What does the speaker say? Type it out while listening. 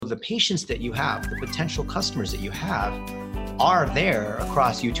the patients that you have, the potential customers that you have are there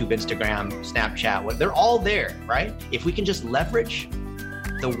across YouTube, Instagram, Snapchat, they're all there, right? If we can just leverage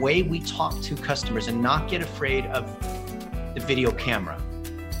the way we talk to customers and not get afraid of the video camera,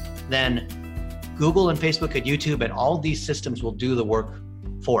 then Google and Facebook and YouTube and all these systems will do the work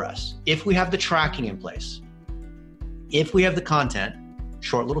for us. If we have the tracking in place, if we have the content,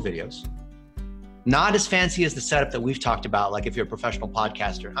 short little videos, not as fancy as the setup that we've talked about, like if you're a professional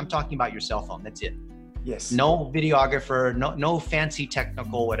podcaster, I'm talking about your cell phone, that's it. Yes. No videographer, no fancy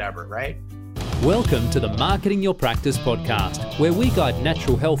technical whatever, right? Welcome to the Marketing Your Practice podcast, where we guide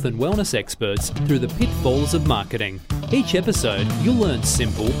natural health and wellness experts through the pitfalls of marketing. Each episode, you'll learn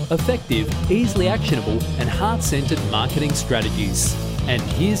simple, effective, easily actionable, and heart-centered marketing strategies. And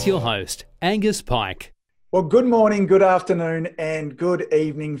here's your host, Angus Pike. Well, good morning, good afternoon, and good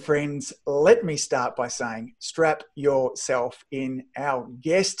evening, friends. Let me start by saying, strap yourself in. Our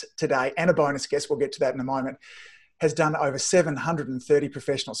guest today, and a bonus guest, we'll get to that in a moment, has done over 730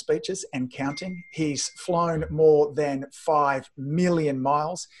 professional speeches and counting. He's flown more than 5 million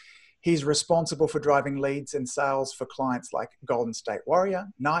miles. He's responsible for driving leads and sales for clients like Golden State Warrior,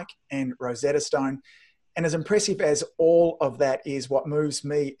 Nike, and Rosetta Stone. And as impressive as all of that is, what moves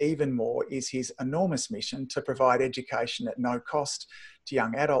me even more is his enormous mission to provide education at no cost to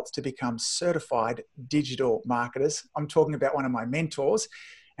young adults to become certified digital marketers. I'm talking about one of my mentors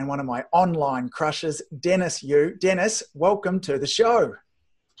and one of my online crushes, Dennis Yu. Dennis, welcome to the show.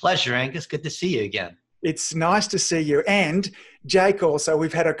 Pleasure, Angus. Good to see you again. It's nice to see you. And Jake also,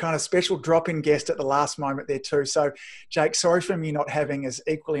 we've had a kind of special drop-in guest at the last moment there too. So Jake, sorry for me not having as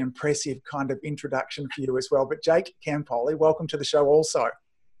equally impressive kind of introduction for you as well. But Jake Campoli, welcome to the show also.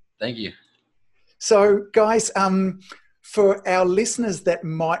 Thank you. So guys, for our listeners that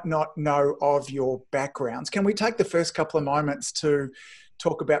might not know of your backgrounds, can we take the first couple of moments to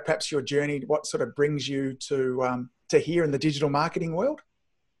talk about perhaps your journey, what sort of brings you to here in the digital marketing world?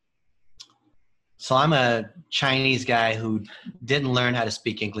 So I'm a Chinese guy who didn't learn how to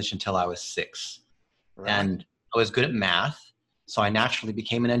speak English until I was 6. Right. And I was good at math, so I naturally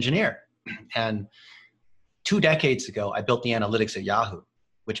became an engineer. And 2 decades ago, I built the analytics at Yahoo,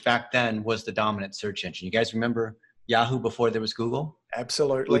 which back then was the dominant search engine. You guys remember Yahoo before there was Google?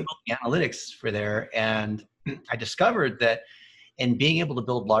 Absolutely. We built the analytics for there, and I discovered that in being able to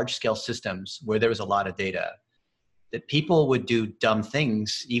build large-scale systems where there was a lot of data, that people would do dumb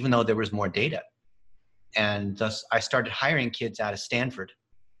things even though there was more data. And thus I started hiring kids out of Stanford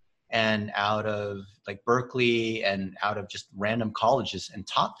and out of like Berkeley and out of just random colleges and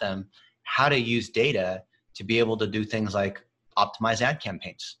taught them how to use data to be able to do things like optimize ad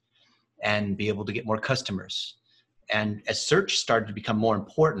campaigns and be able to get more customers. And as search started to become more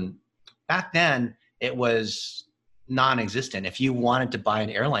important, back then it was non-existent. If you wanted to buy an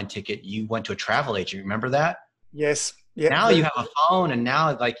airline ticket, you went to a travel agent. Remember that? Yes. Yeah. Now you have a phone and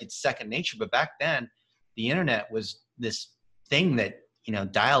now like it's second nature, but back then the internet was this thing that,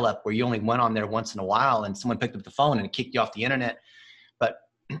 dial up where you only went on there once in a while and someone picked up the phone and it kicked you off the internet. But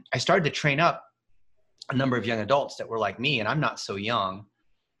I started to train up a number of young adults that were like me, and I'm not so young.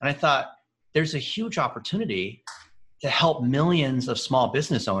 And I thought there's a huge opportunity to help millions of small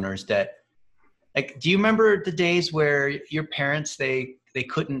business owners that, like, do you remember the days where your parents, they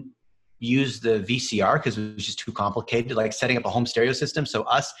couldn't use the VCR because it was just too complicated, like setting up a home stereo system? So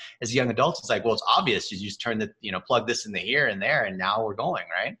us as young adults, it's like, well, it's obvious. You just turn the, plug this in the here and there, and now we're going,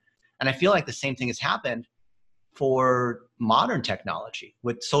 right? And I feel like the same thing has happened for modern technology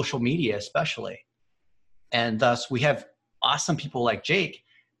with social media, especially. And thus we have awesome people like Jake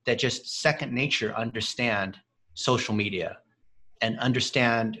that just second nature understand social media and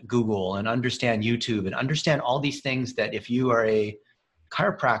understand Google and understand YouTube and understand all these things that if you are a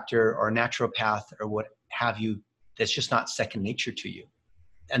chiropractor or a naturopath or what have you, that's just not second nature to you.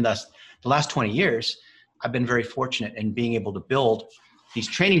 And thus the last 20 years, I've been very fortunate in being able to build these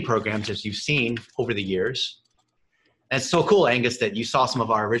training programs, as you've seen over the years. And it's so cool, Angus, that you saw some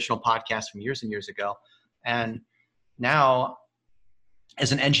of our original podcasts from years and years ago. And now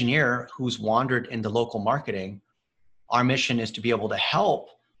as an engineer who's wandered into local marketing, our mission is to be able to help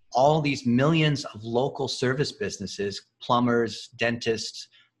all these millions of local service businesses, plumbers, dentists,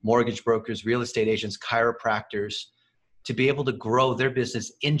 mortgage brokers, real estate agents, chiropractors, to be able to grow their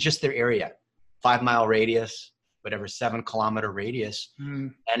business in just their area, 5-mile radius, whatever, 7-kilometer radius.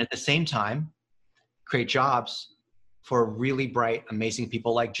 And at the same time, create jobs for really bright, amazing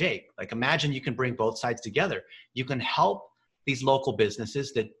people like Jake. Like imagine you can bring both sides together. You can help these local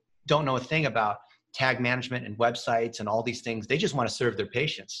businesses that don't know a thing about tag management and websites and all these things. They just want to serve their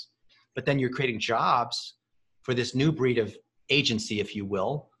patients. But then you're creating jobs for this new breed of agency, if you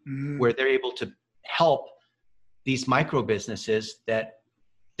will, where they're able to help these micro businesses that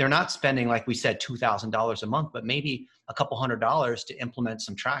they're not spending, like we said, $2,000 a month, but maybe a couple $100 to implement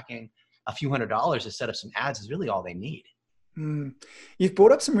some tracking, a few $100 to set up some ads is really all they need. You've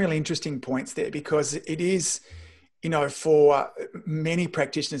brought up some really interesting points there, because it is, for many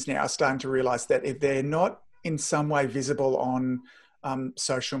practitioners now are starting to realize that if they're not in some way visible on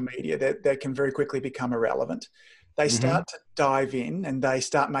social media, that they can very quickly become irrelevant. They start to dive in and they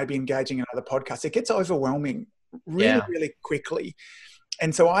start maybe engaging in other podcasts. It gets overwhelming really, really quickly.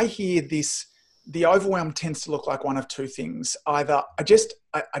 And so I hear this, the overwhelm tends to look like one of two things. Either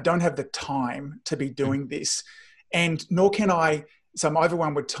I don't have the time to be doing this, and nor can I, so I'm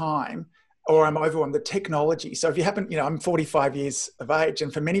overwhelmed with time, or I'm overwhelmed with technology. So if you happen, I'm 45 years of age,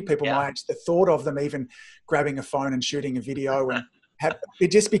 and for many people my age, the thought of them even grabbing a phone and shooting a video, and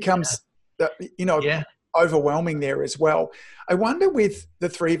it just becomes, overwhelming there as well. I wonder, with the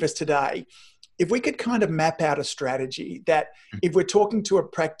three of us today, if we could kind of map out a strategy that if we're talking to a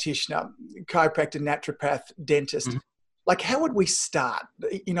practitioner, chiropractor, naturopath, dentist, like how would we start?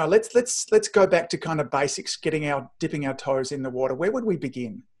 Let's go back to kind of basics, dipping our toes in the water. Where would we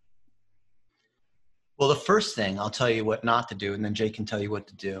begin? Well, the first thing, I'll tell you what not to do, and then Jay can tell you what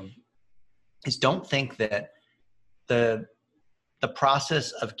to do, is don't think that the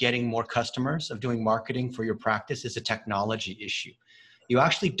process of getting more customers, of doing marketing for your practice, is a technology issue. You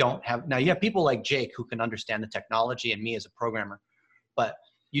actually don't have, now you have people like Jake who can understand the technology, and me as a programmer, but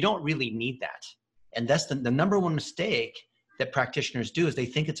you don't really need that. And that's the number one mistake that practitioners do, is they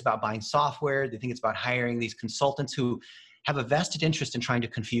think it's about buying software. They think it's about hiring these consultants who have a vested interest in trying to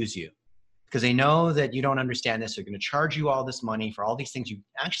confuse you, because they know that you don't understand this. They're going to charge you all this money for all these things you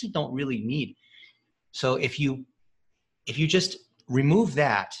actually don't really need. So if you just remove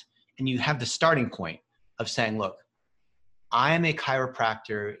that, and you have the starting point of saying, look, I am a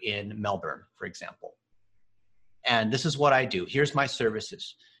chiropractor in Melbourne, for example, and this is what I do. Here's my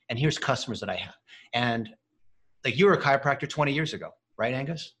services, and here's customers that I have. And like, you were a chiropractor 20 years ago, right,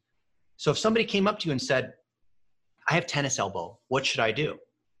 Angus? So if somebody came up to you and said, I have tennis elbow, what should I do?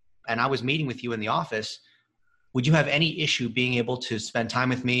 And I was meeting with you in the office, would you have any issue being able to spend time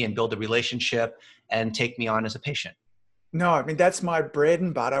with me and build a relationship and take me on as a patient? No, I mean, that's my bread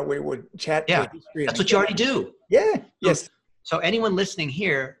and butter. We would chat. Yeah, that's what you already do. Yeah, yes. So anyone listening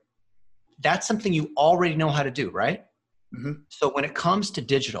here, that's something you already know how to do, right? So when it comes to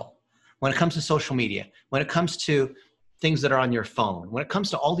digital, when it comes to social media, when it comes to things that are on your phone, when it comes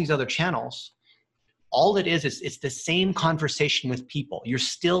to all these other channels, all it is it's the same conversation with people. You're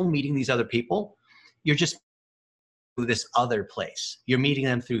still meeting these other people. You're just through this other place. You're meeting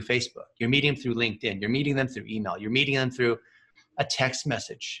them through Facebook. You're meeting them through LinkedIn. You're meeting them through email. You're meeting them through a text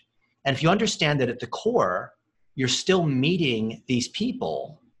message. And if you understand that at the core, you're still meeting these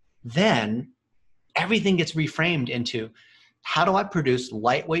people, then everything gets reframed into, how do I produce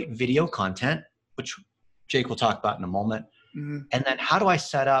lightweight video content, which Jake will talk about in a moment. And then how do I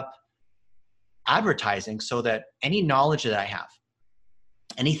set up advertising so that any knowledge that I have,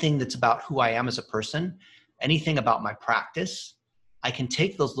 anything that's about who I am as a person, anything about my practice, I can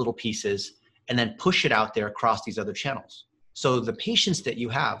take those little pieces and then push it out there across these other channels. So the patients that you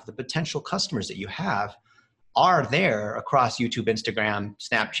have, the potential customers that you have, are there across YouTube, Instagram,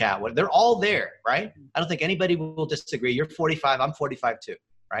 Snapchat. They're all there, right? I don't think anybody will disagree. You're 45, I'm 45 too,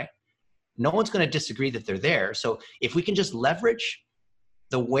 right? No one's going to disagree that they're there. So if we can just leverage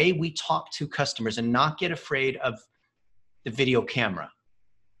the way we talk to customers and not get afraid of the video camera,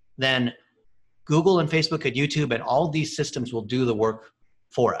 then Google and Facebook and YouTube and all these systems will do the work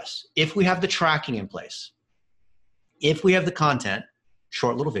for us. If we have the tracking in place, if we have the content,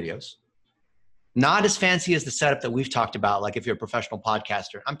 short little videos, not as fancy as the setup that we've talked about, like if you're a professional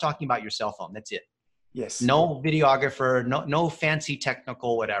podcaster, I'm talking about your cell phone, that's it. Yes. No videographer, no fancy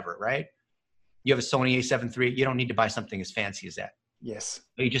technical whatever, right? You have a Sony a7 III, you don't need to buy something as fancy as that. Yes.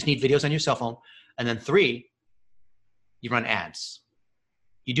 You just need videos on your cell phone. And then 3, you run ads.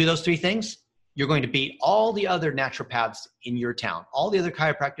 You do those 3 things, you're going to beat all the other naturopaths in your town, all the other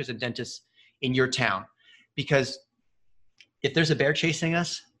chiropractors and dentists in your town. Because if there's a bear chasing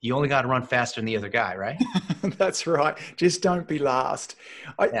us, you only got to run faster than the other guy, right? That's right. Just don't be last.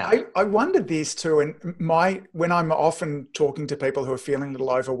 I wonder this too. And when I'm often talking to people who are feeling a little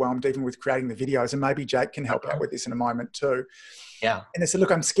overwhelmed, even with creating the videos, and maybe Jake can help out with this in a moment too. Yeah. And they said,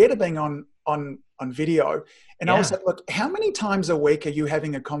 look, I'm scared of being on video. And I was like, look, how many times a week are you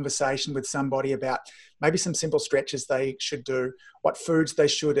having a conversation with somebody about maybe some simple stretches they should do, what foods they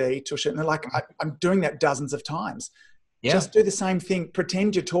should eat, and they're like, I'm doing that dozens of times. Yeah. Just do the same thing.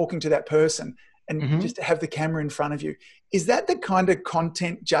 Pretend you're talking to that person and Mm-hmm. just to have the camera in front of you. Is that the kind of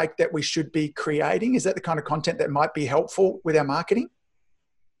content, Jake, that we should be creating? Is that the kind of content that might be helpful with our marketing?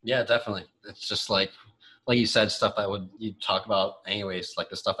 Yeah, definitely. It's just like you said, stuff that you talk about anyways, like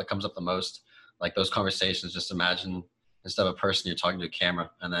the stuff that comes up the most, like those conversations. Just imagine instead of a person, you're talking to a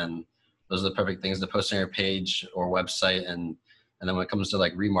camera, and then those are the perfect things to post on your page or website. And then when it comes to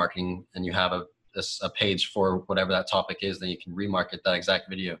like remarketing, and you have a page for whatever that topic is, then you can remarket that exact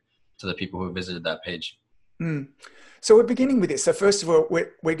video to the people who visited that page. Mm. So we're beginning with this. So first of all,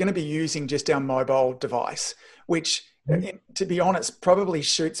 we're going to be using just our mobile device, which, to be honest, probably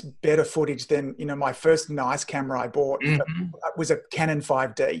shoots better footage than, my first nice camera I bought was a Canon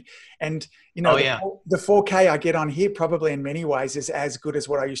 5D. And, the 4K I get on here probably in many ways is as good as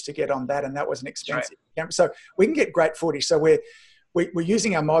what I used to get on that. And that was an expensive camera. So we can get great footage. So we're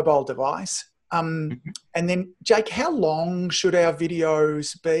using our mobile device. And then, Jake, how long should our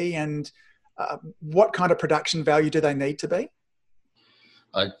videos be, and what kind of production value do they need to be?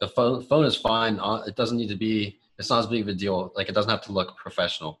 The phone is fine. It doesn't need to be, it's not as big of a deal. Like, it doesn't have to look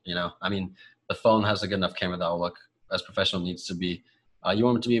professional, I mean, the phone has a good enough camera that will look as professional needs to be. You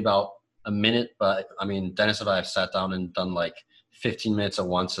want it to be about a minute, but I mean, Dennis and I have sat down and done like 15 minutes at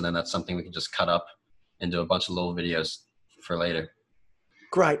once, and then that's something we can just cut up into a bunch of little videos for later.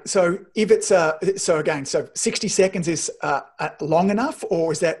 Great. So if it's so 60 seconds is long enough,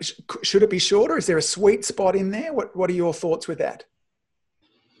 or should it be shorter? Is there a sweet spot in there? What are your thoughts with that?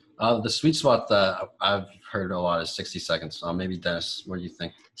 The sweet spot that I've heard a lot is 60 seconds. Maybe Dennis, what do you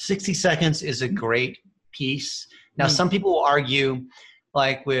think? 60 seconds is a great piece. Now, some people will argue,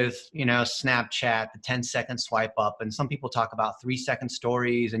 like with, Snapchat, the 10-second swipe up, and some people talk about 3-second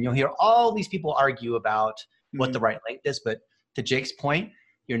stories, and you'll hear all these people argue about what the right length is. But to Jake's point,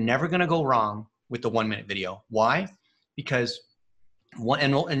 you're never going to go wrong with the 1-minute video. Why? Because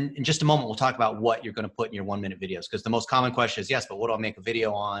and in just a moment, we'll talk about what you're going to put in your 1-minute videos, because the most common question is, yes, but what do I make a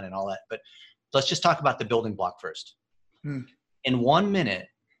video on and all that? But let's just talk about the building block first. In 1 minute,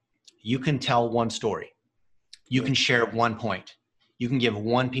 you can tell one story. You can share one point. You can give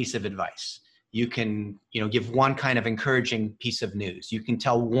one piece of advice. You can, give one kind of encouraging piece of news. You can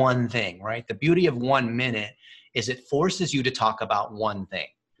tell one thing, right? The beauty of 1 minute is it forces you to talk about one thing.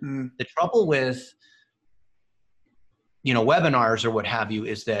 The trouble with, webinars or what have you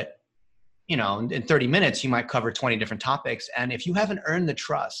is that, in 30 minutes, you might cover 20 different topics. And if you haven't earned the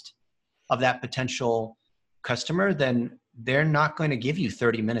trust of that potential customer, then they're not going to give you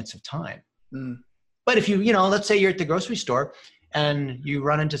 30 minutes of time. But if you, let's say you're at the grocery store and you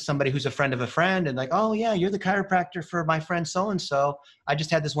run into somebody who's a friend of a friend, and like, oh yeah, you're the chiropractor for my friend so-and-so. I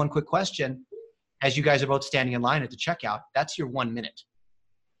just had this one quick question. As you guys are both standing in line at the checkout, that's your 1 minute.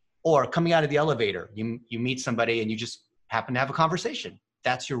 Or coming out of the elevator, you meet somebody and you just happen to have a conversation.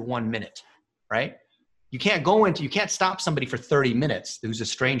 That's your 1 minute, right? You can't stop somebody for 30 minutes who's a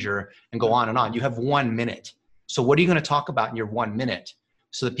stranger and go on and on. You have 1 minute. So what are you going to talk about in your 1 minute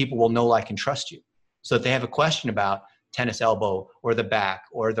so that people will know, like, and trust you? So if they have a question about tennis elbow or the back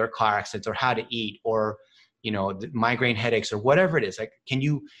or their car accidents or how to eat or, the migraine headaches or whatever it is, like, can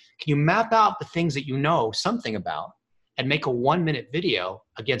you map out the things that you know something about and make a 1 minute video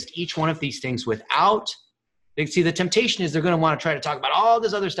against each one of these things without, see, the temptation is they're going to want to try to talk about all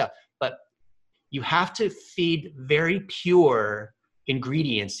this other stuff, but you have to feed very pure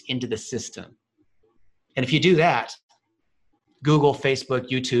ingredients into the system. And if you do that, Google, Facebook,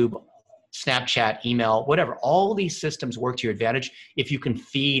 YouTube, Snapchat, email, whatever, all these systems work to your advantage if you can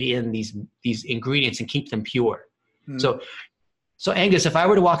feed in these ingredients and keep them pure. So Angus, if I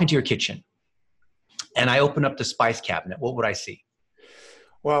were to walk into your kitchen and I open up the spice cabinet, what would I see?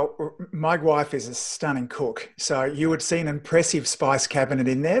 Well, my wife is a stunning cook, so you would see an impressive spice cabinet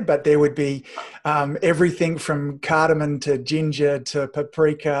in there, but there would be everything from cardamom to ginger to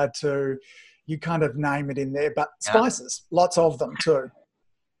paprika to, you kind of name it in there, but spices, lots of them too.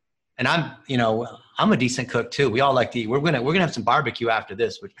 And I'm a decent cook too. We all like to eat. We're gonna have some barbecue after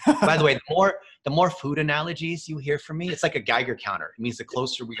this. Which, by the way, the more food analogies you hear from me, it's like a Geiger counter. It means the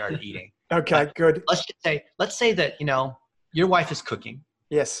closer we are to eating. Okay, good. Let's say that your wife is cooking.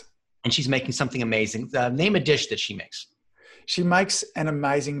 Yes. And she's making something amazing. Name a dish that she makes. She makes an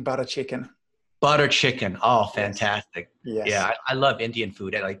amazing butter chicken. Butter chicken. Oh, fantastic. Yes. Yeah, I love Indian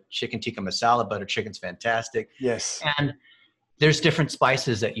food. I like chicken tikka masala. Butter chicken's fantastic. Yes. And there's different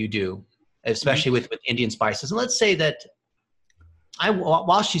spices that you do, especially with Indian spices. And let's say that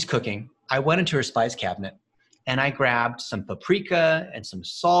while she's cooking, I went into her spice cabinet and I grabbed some paprika and some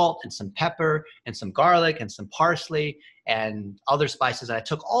salt and some pepper and some garlic and some parsley and other spices. And I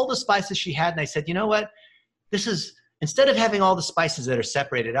took all the spices she had and I said, you know what? This is instead of having all the spices that are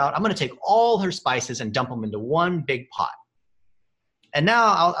separated out, I'm going to take all her spices and dump them into one big pot. And now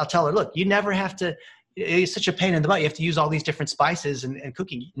I'll tell her, look, you never have to, it's such a pain in the butt. You have to use all these different spices and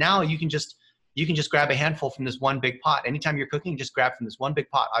cooking. Now you can just grab a handful from this one big pot. Anytime you're cooking, just grab from this one big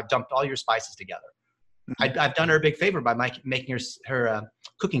pot. I've dumped all your spices together. I've done her a big favor by making her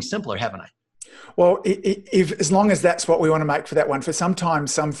cooking simpler, haven't I? Well, if as long as that's what we want to make for that one, for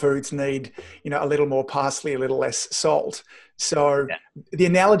sometimes some foods need, a little more parsley, a little less salt. So the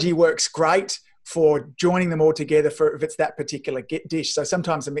analogy works great for joining them all together for if it's that particular dish. So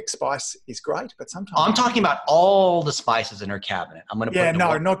sometimes a mixed spice is great, but sometimes I'm talking about all the spices in her cabinet. I'm going to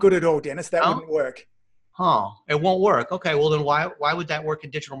put not good at all, Dennis. That wouldn't work. It won't work. Okay, well then why would that work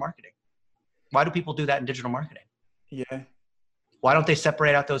in digital marketing? Why do people do that in digital marketing? Yeah. Why don't they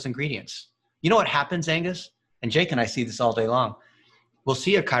separate out those ingredients? You know what happens, Angus? And Jake and I see this all day long. We'll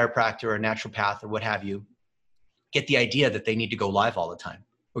see a chiropractor or a naturopath or what have you get the idea that they need to go live all the time,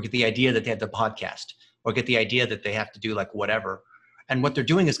 or get the idea that they have the podcast, or get the idea that they have to do like whatever. And what they're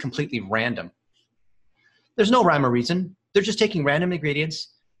doing is completely random. There's no rhyme or reason. They're just taking random ingredients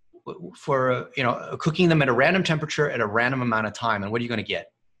for, cooking them at a random temperature at a random amount of time. And what are you going to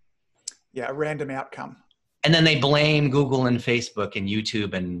get? Yeah, a random outcome. And then they blame Google and Facebook and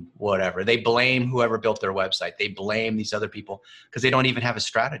YouTube and whatever. They blame whoever built their website. They blame these other people because they don't even have a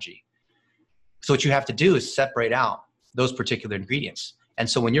strategy. So what you have to do is separate out those particular ingredients. And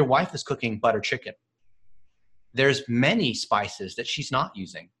so when your wife is cooking butter chicken, there's many spices that she's not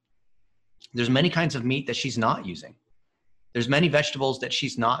using. There's many kinds of meat that she's not using. There's many vegetables that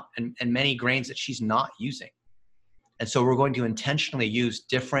she's not, and many grains that she's not using. And so we're going to intentionally use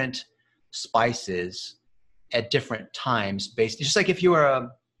different spices at different times just like if you're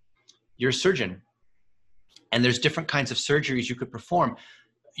a surgeon and there's different kinds of surgeries you could perform.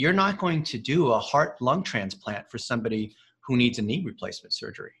 You're not going to do a heart lung transplant for somebody who needs a knee replacement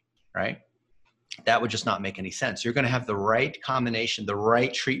surgery, right? That would just not make any sense. You're going to have the right combination, the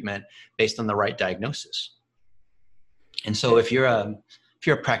right treatment based on the right diagnosis. And so if you're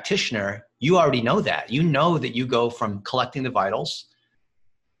a practitioner, you already know that. You know that you go from collecting the vitals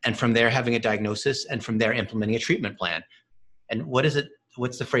and from there having a diagnosis and from there implementing a treatment plan. And what's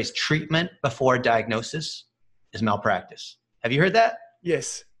the phrase? Treatment before diagnosis is malpractice. Have you heard that?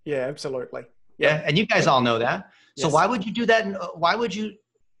 Yes. Yeah, absolutely. Yeah. And you guys all know that. So Yes. why would you do that? And why would you,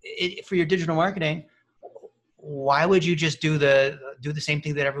 for your digital marketing, why would you just do the same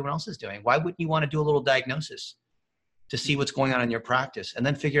thing that everyone else is doing? Why wouldn't you want to do a little diagnosis to see what's going on in your practice and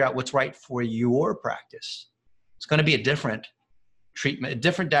then figure out what's right for your practice? It's going to be a different treatment, a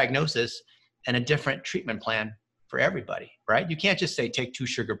different diagnosis, and a different treatment plan for everybody, right? You can't just say, take 2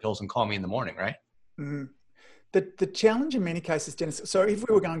 sugar pills and call me in the morning, right? Mm-hmm. The challenge in many cases, Dennis, so if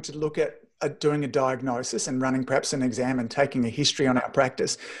we were going to look at doing a diagnosis and running perhaps an exam and taking a history on our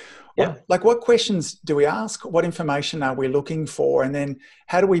practice, what questions do we ask? What information are we looking for? And then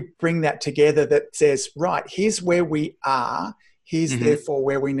how do we bring that together that says, right, here's where we are, here's therefore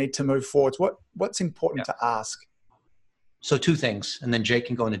where we need to move forwards. What's important to ask? So 2 things, and then Jake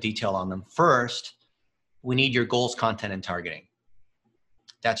can go into detail on them. First, we need your goals, content, and targeting.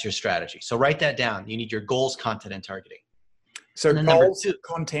 That's your strategy. So write that down. You need your goals, content, and targeting. So and goals,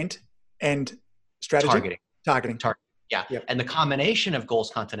 content, and strategy? Targeting. Yeah. Yep. And the combination of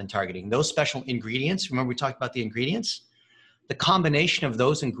goals, content, and targeting, those special ingredients, remember we talked about the ingredients? The combination of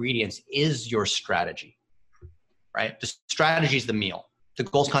those ingredients is your strategy, right? The strategy is the meal. The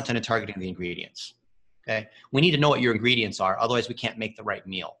goals, content, and targeting are the ingredients. Okay. We need to know what your ingredients are. Otherwise we can't make the right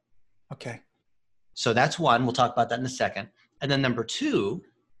meal. Okay. So that's one. We'll talk about that in a second. And then number 2,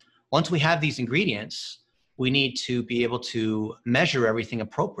 once we have these ingredients, we need to be able to measure everything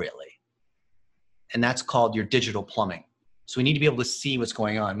appropriately. And that's called your digital plumbing. So we need to be able to see what's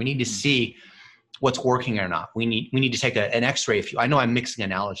going on. We need to see what's working or not. We need to take an x-ray. I know I'm mixing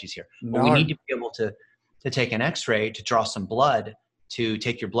analogies here, but we need to be able to take an x-ray, to draw some blood, to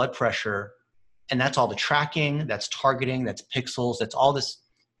take your blood pressure. And that's all the tracking, that's targeting, that's pixels, that's all this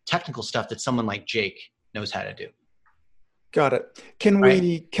technical stuff that someone like Jake knows how to do. Got it. Can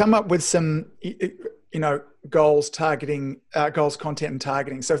we come up with some, goals, targeting, goals, content, and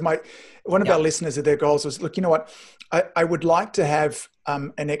targeting? So if one of our listeners, their goals was, look, you know what, I would like to have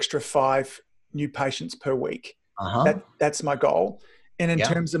an extra 5 new patients per week. That's my goal. And in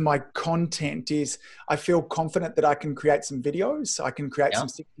terms of my content is, I feel confident that I can create some videos. I can create some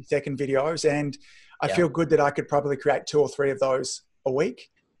 60-second videos, and I feel good that I could probably create 2 or 3 of those a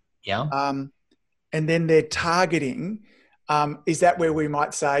week. Yeah. And then their targeting, is that where we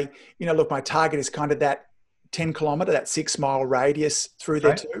might say, look, my target is kind of that 10 kilometer, that 6 mile radius through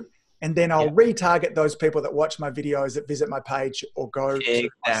there too. And then I'll retarget those people that watch my videos, that visit my page or go to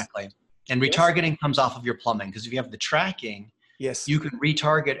exactly. And retargeting comes off of your plumbing, because if you have the tracking, you can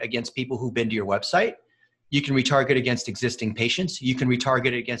retarget against people who've been to your website. You can retarget against existing patients. You can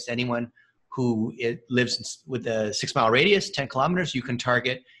retarget against anyone who lives with a 6 mile radius, 10 kilometers. You can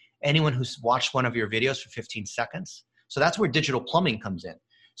target anyone who's watched one of your videos for 15 seconds. So that's where digital plumbing comes in.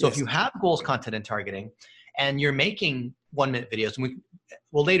 So if you have goals, content, and targeting, and you're making 1 minute videos, and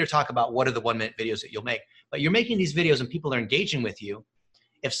we'll later talk about what are the 1 minute videos that you'll make, but you're making these videos and people are engaging with you.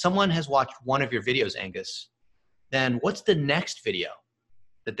 If someone has watched one of your videos, Angus, then what's the next video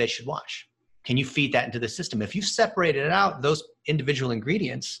that they should watch? Can you feed that into the system? If you separated out those individual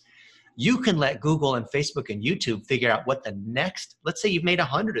ingredients, you can let Google and Facebook and YouTube figure out what the next, let's say you've made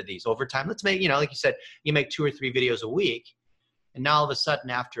 100 of these over time. Let's make, like you said, you make 2 or 3 videos a week. And now all of a sudden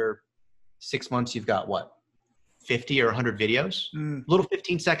after 6 months, you've got what, 50 or 100 videos? Little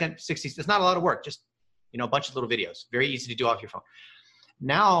 15-second, 60, it's not a lot of work, just, a bunch of little videos. Very easy to do off your phone.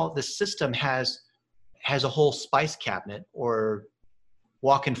 Now the system has a whole spice cabinet or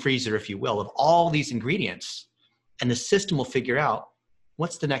walk-in freezer, if you will, of all these ingredients. And the system will figure out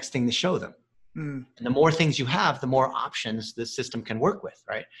what's the next thing to show them. And the more things you have, the more options the system can work with,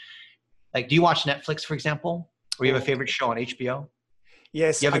 right? Like, do you watch Netflix, for example? Or you have a favorite show on HBO?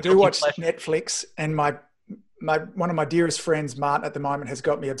 Yes, I do watch Netflix. And one of my dearest friends, Martin, at the moment has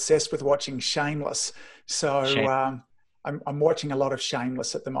got me obsessed with watching Shameless. So I'm watching a lot of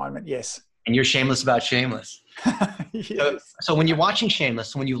Shameless at the moment, yes. And you're shameless about Shameless. Yes. So when you're watching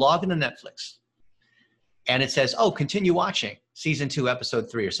Shameless, when you log into Netflix and it says, continue watching season 2, episode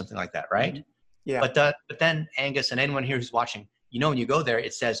 3 or something like that, right? Yeah. But then Angus and anyone here who's watching, when you go there,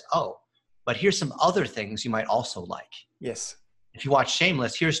 it says, but here's some other things you might also like. Yes. If you watch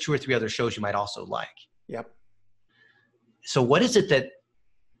Shameless, here's 2 or 3 other shows you might also like. Yep. So what is it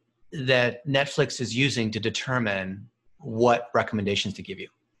that Netflix is using to determine what recommendations to give you?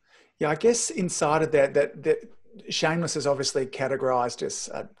 Yeah, I guess inside of that Shameless is obviously categorized as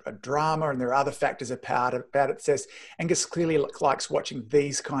a drama, and there are other factors about it. It says Angus clearly likes watching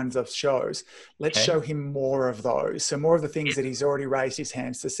these kinds of shows. Let's show him more of those. So more of the things that he's already raised his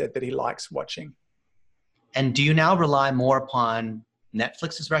hands to said that he likes watching. And do you now rely more upon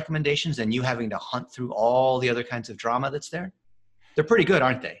Netflix's recommendations than you having to hunt through all the other kinds of drama that's there? They're pretty good,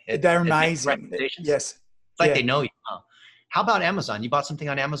 aren't they? They're amazing. Yes. It's like they know you. Huh? How about Amazon? You bought something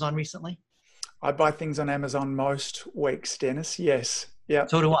on Amazon recently? I buy things on Amazon most weeks, Dennis. Yes. Yeah.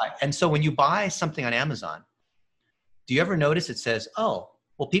 So do I. And so when you buy something on Amazon, do you ever notice it says,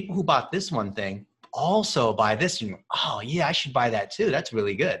 people who bought this one thing also buy this? And I should buy that too. That's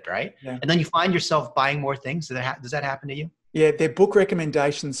really good, right? Yeah. And then you find yourself buying more things. Does that happen to you? Yeah, their book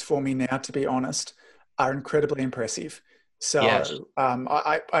recommendations for me now, to be honest, are incredibly impressive. So yes.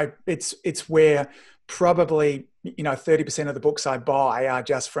 It's where probably 30% of the books I buy are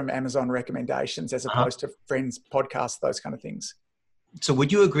just from Amazon recommendations, as opposed to friends' podcasts, those kind of things. So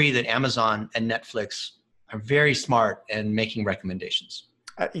would you agree that Amazon and Netflix are very smart in making recommendations?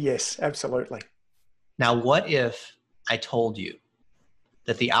 Yes, absolutely. Now, what if I told you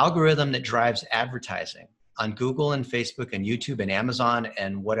that the algorithm that drives advertising on Google and Facebook and YouTube and Amazon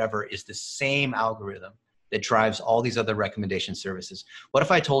and whatever is the same algorithm that drives all these other recommendation services? What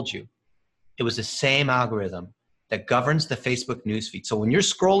if I told you it was the same algorithm that governs the Facebook newsfeed? So when you're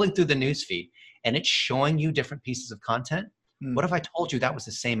scrolling through the newsfeed and it's showing you different pieces of content, what if I told you that was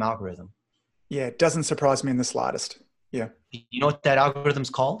the same algorithm? Yeah, it doesn't surprise me in the slightest. Yeah. You know what that algorithm's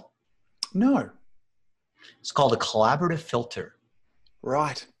called? No. It's called a collaborative filter.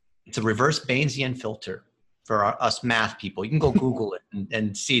 Right. It's a reverse Bayesian filter for us math people. You can go Google it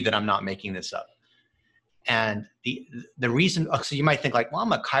and see that I'm not making this up. And the reason, so you might think like, well,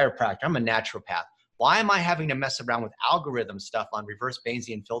 I'm a chiropractor, I'm a naturopath. Why am I having to mess around with algorithm stuff on reverse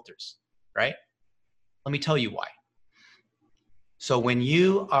Bayesian filters, right? Let me tell you why. So when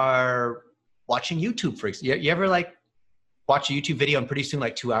you are watching YouTube, for example, you ever like watch a YouTube video and pretty soon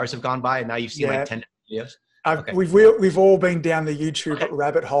like 2 hours have gone by and now you've seen like 10 videos? Okay. We've all been down the YouTube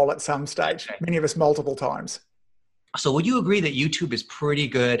rabbit hole at some stage, many of us multiple times. So would you agree that YouTube is pretty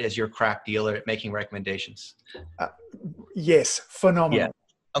good as your crack dealer at making recommendations? Yes, phenomenal. Yeah.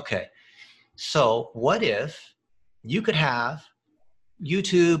 Okay. So what if you could have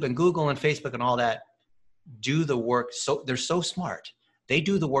YouTube and Google and Facebook and all that do the work? So they're so smart. They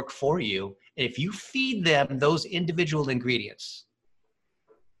do the work for you. And if you feed them those individual ingredients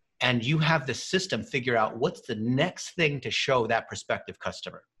and you have the system figure out what's the next thing to show that prospective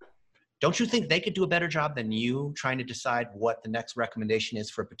customer, don't you think they could do a better job than you trying to decide what the next recommendation is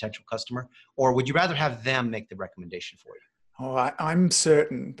for a potential customer? Or would you rather have them make the recommendation for you? Oh, I'm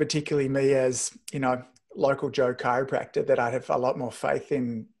certain, particularly me as, local Joe chiropractor, that I have a lot more faith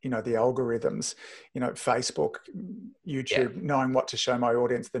in, the algorithms, Facebook, Yeah. YouTube, knowing what to show my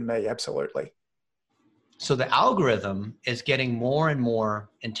audience than me. Absolutely. So the algorithm is getting more and more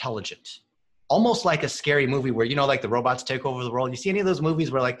intelligent, almost like a scary movie where, like the robots take over the world. You see any of those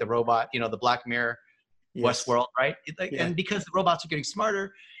movies where like the robot, the Black Mirror, Yes. Westworld, right? Yeah. And because the robots are getting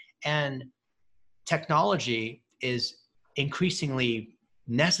smarter and technology is increasingly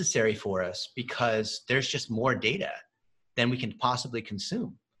necessary for us because there's just more data than we can possibly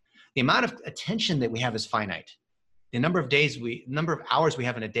consume. The amount of attention that we have is finite. The number of hours we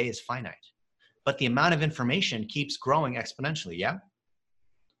have in a day is finite, but the amount of information keeps growing exponentially. Yeah.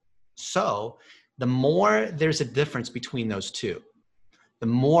 So the more there's a difference between those two, the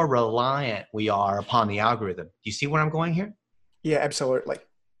more reliant we are upon the algorithm. Do you see where I'm going here? Yeah, absolutely.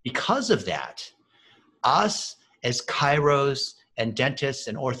 Because of that, us as chiros and dentists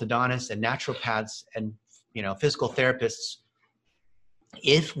and orthodontists and naturopaths and physical therapists,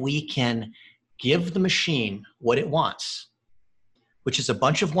 if we can give the machine what it wants, which is a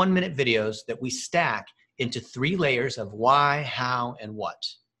bunch of 1-minute videos that we stack into 3 layers of why, how, and what.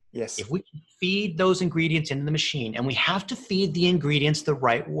 Yes. If we can feed those ingredients into the machine, and we have to feed the ingredients the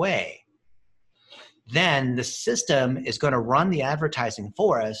right way, then the system is going to run the advertising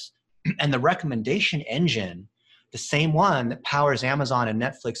for us, and the recommendation engine, the same one that powers Amazon and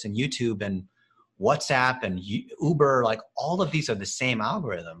Netflix and YouTube and WhatsApp and Uber, like all of these are the same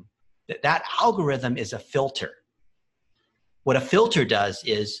algorithm. That algorithm is a filter. What a filter does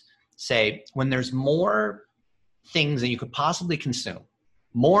is say, when there's more things that you could possibly consume,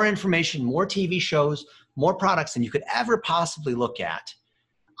 more information, more TV shows, more products than you could ever possibly look at,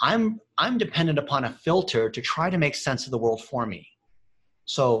 I'm dependent upon a filter to try to make sense of the world for me.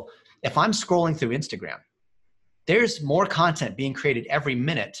 So if I'm scrolling through Instagram, there's more content being created every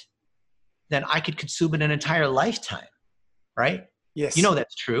minute than I could consume in an entire lifetime, right? Yes.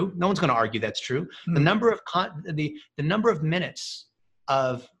 That's true. No one's going to argue that's true. The number of the number of minutes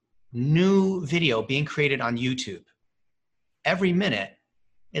of new video being created on YouTube every minute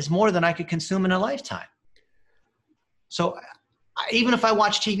is more than I could consume in a lifetime. So even if I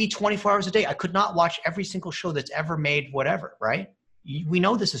watch TV 24 hours a day, I could not watch every single show that's ever made whatever, right? We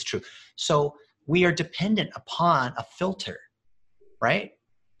know this is true. So we are dependent upon a filter, right?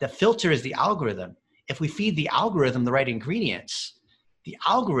 The filter is the algorithm. If we feed the algorithm the right ingredients, the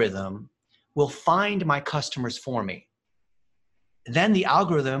algorithm will find my customers for me. Then the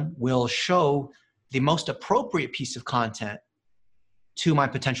algorithm will show the most appropriate piece of content to my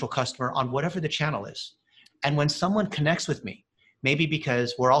potential customer on whatever the channel is. And when someone connects with me, maybe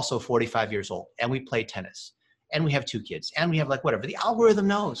because we're also 45 years old and we play tennis and we have 2 kids and we have like whatever, the algorithm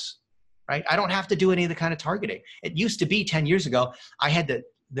knows, right? I don't have to do any of the kind of targeting. It used to be 10 years ago,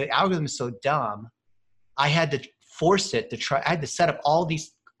 the algorithm is so dumb, I had to force it to try, I had to set up all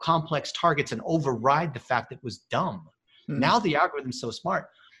these complex targets and override the fact that it was dumb. Now the algorithm's so smart.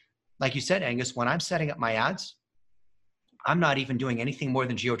 Like you said, Angus, when I'm setting up my ads, I'm not even doing anything more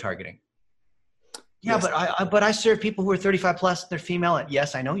than geo-targeting. Yeah, yes. but I serve people who are 35 plus, they're female. And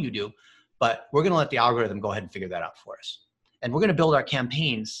yes, I know you do, but we're going to let the algorithm go ahead and figure that out for us. And we're going to build our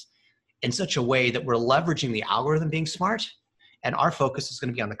campaigns in such a way that we're leveraging the algorithm being smart. And our focus is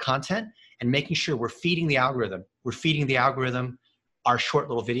going to be on the content and making sure we're feeding the algorithm. We're feeding the algorithm our short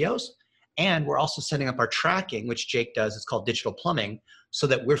little videos. And we're also setting up our tracking, which Jake does. It's called digital plumbing, so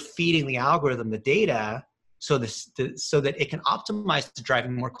that we're feeding the algorithm the data so that it can optimize to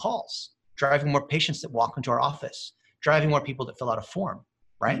driving more calls, driving more patients that walk into our office, driving more people that fill out a form,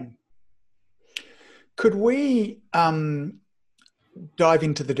 right? Could we dive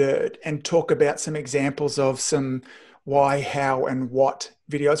into the dirt and talk about some examples of some why, how, and what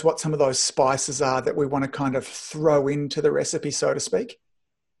videos, what some of those spices are that we want to kind of throw into the recipe, so to speak?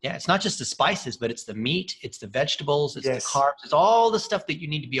 Yeah, it's not just the spices, but it's the meat, it's the vegetables, it's yes. the carbs, it's all the stuff that you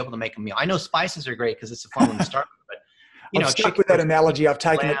need to be able to make a meal. I know spices are great because it's a fun one to start with, but I've stuck with that analogy. I've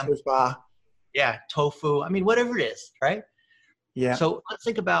taken it too far. Yeah, tofu. I mean, whatever it is, right? Yeah. So let's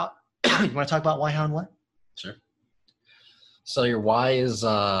think about, you want to talk about why, how, and what? Sure. So your why is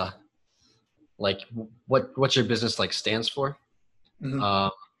like what's your business like stands for? Mm-hmm.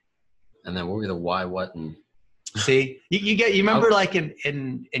 And then what were the why, what, and see, you remember like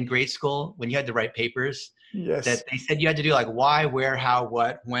in grade school when you had to write papers? Yes. That they said you had to do like why, where, how,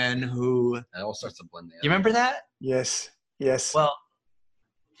 what, when, who. It all starts to blend together. You remember that? Yes. Yes. Well,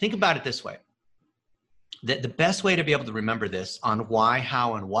 think about it this way. The best way to be able to remember this on why,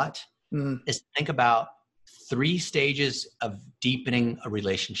 how, and what is to think about 3 stages of deepening a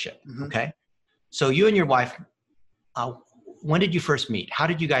relationship. Okay. So you and your wife, when did you first meet? How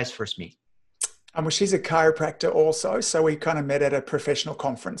did you guys first meet? Well, she's a chiropractor also, so we kind of met at a professional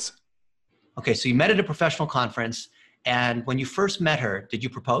conference. Okay, so you met at a professional conference, and when you first met her, did you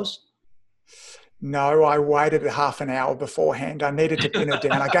propose? No, I waited a half an hour beforehand. I needed to pin her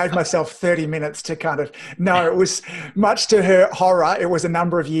down. I gave myself 30 minutes to no, it was much to her horror. It was a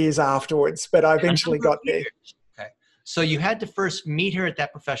number of years afterwards, but I eventually got there. Okay. So you had to first meet her at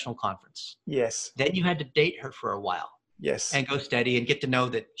that professional conference. Yes. Then you had to date her for a while. Yes. And go steady and get to know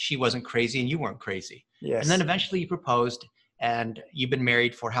that she wasn't crazy and you weren't crazy. Yes. And then eventually you proposed, and you've been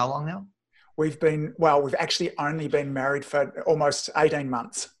married for how long now? We've actually only been married for almost 18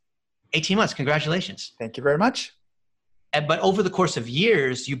 months. 18 months. Congratulations. Thank you very much. But over the course of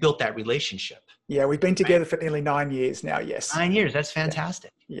years, you built that relationship. Yeah, we've been together for nearly 9 years now, yes. 9 years. That's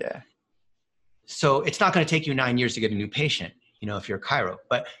fantastic. Yeah. So it's not going to take you 9 years to get a new patient, if you're a chiro,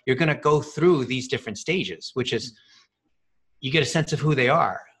 but you're going to go through these different stages, which is you get a sense of who they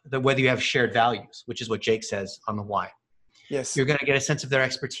are, whether you have shared values, which is what Jake says on the why. Yes. You're going to get a sense of their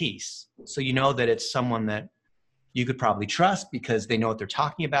expertise. So you know that it's someone that you could probably trust because they know what they're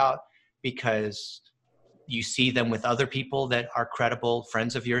talking about, because you see them with other people that are credible,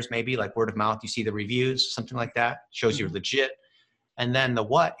 friends of yours, maybe like word of mouth. You see the reviews, something like that, shows you're legit. And then the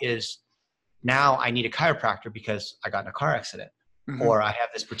what is, now I need a chiropractor because I got in a car accident. Mm-hmm. Or I have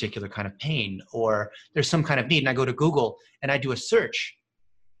this particular kind of pain, or there's some kind of need. And I go to Google and I do a search.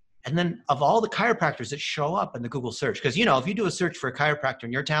 And then of all the chiropractors that show up in the Google search, because, if you do a search for a chiropractor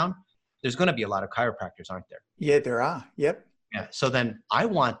in your town, there's going to be a lot of chiropractors, aren't there? Yeah, there are. Yep. Yeah. So then I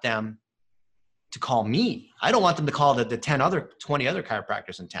want them to call me. I don't want them to call the 20 other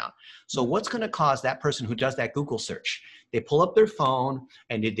chiropractors in town. So what's going to cause that person who does that Google search? They pull up their phone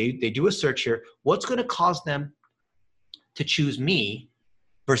and they do a search here. What's going to cause them to choose me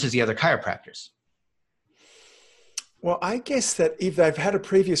versus the other chiropractors? Well, I guess that if they've had a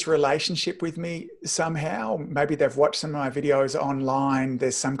previous relationship with me somehow, maybe they've watched some of my videos online,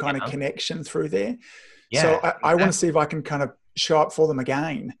 there's some kind of connection through there. Yeah, so I want to see if I can kind of show up for them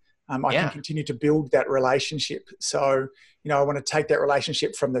again. I can continue to build that relationship. So, I want to take that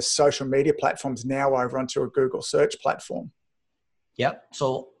relationship from the social media platforms now over onto a Google search platform. Yep.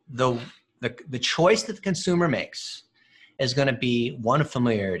 So the choice that the consumer makes is going to be one of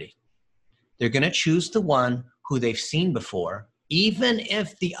familiarity. They're going to choose the one who they've seen before, even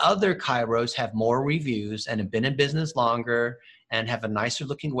if the other chiros have more reviews and have been in business longer and have a nicer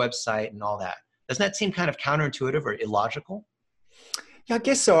looking website and all that. Doesn't that seem kind of counterintuitive or illogical? Yeah, I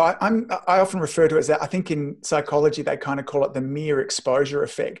guess so. I often refer to it as that. I think in psychology, they kind of call it the mere exposure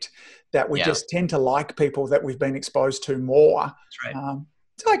effect, that we just tend to like people that we've been exposed to more. That's right.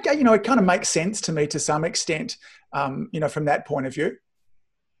 So it kind of makes sense to me to some extent, from that point of view.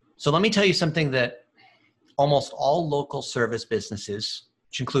 So let me tell you something that almost all local service businesses,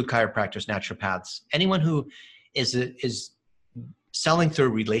 which include chiropractors, naturopaths, anyone who is selling through a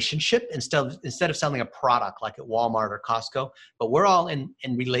relationship instead of selling a product like at Walmart or Costco, but we're all in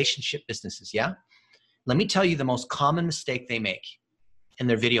relationship businesses, yeah? Let me tell you the most common mistake they make in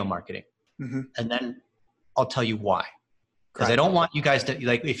their video marketing. Mm-hmm. And then I'll tell you why. Because I don't want you guys to,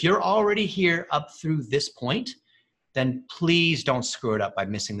 if you're already here up through this point, then please don't screw it up by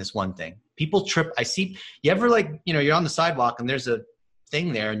missing this one thing. People trip. I see, you ever you're on the sidewalk and there's a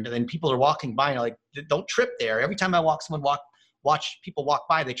thing there and then people are walking by and don't trip there. Every time I watch people walk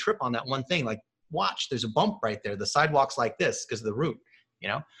by, they trip on that one thing. Watch, there's a bump right there. The sidewalk's like this because of the route,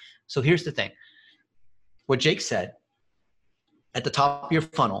 So here's the thing. What Jake said, at the top of your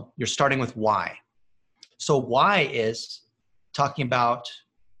funnel, you're starting with why. So why is talking about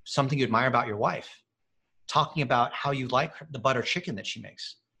something you admire about your wife, talking about how you like the butter chicken that she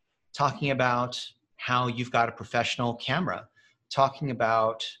makes, talking about how you've got a professional camera, talking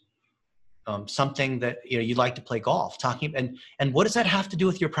about something that you like to play golf, and what does that have to do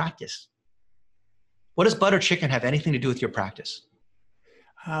with your practice? What does butter chicken have anything to do with your practice?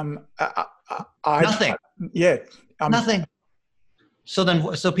 Nothing. Nothing.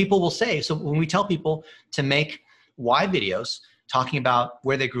 So people will say, so when we tell people to make why videos, talking about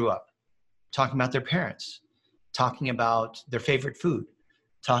where they grew up, talking about their parents, talking about their favorite food,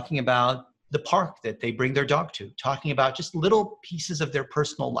 talking about the park that they bring their dog to, talking about just little pieces of their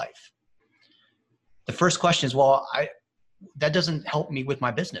personal life. The first question is, well, that doesn't help me with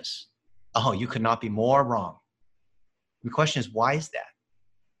my business. Oh, you could not be more wrong. The question is, why is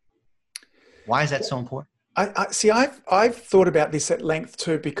that? Why is that so important? I've thought about this at length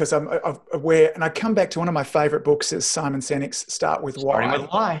too, because I'm aware, and I come back to one of my favorite books is Simon Sinek's Start With Why. Starting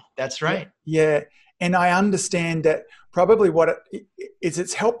with why. That's right. Yeah. And I understand that probably what it is,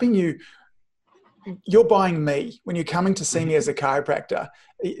 it's helping you you're buying me. When you're coming to see me as a chiropractor,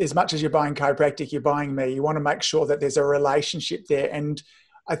 as much as you're buying chiropractic, you're buying me. You want to make sure that there's a relationship there. And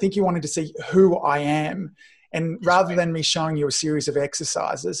I think you wanted to see who I am. And rather than me showing you a series of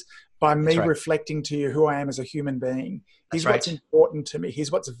exercises, by me reflecting to you who I am as a human being, here's what's important to me,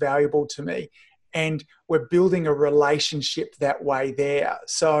 here's what's valuable to me. And we're building a relationship that way there.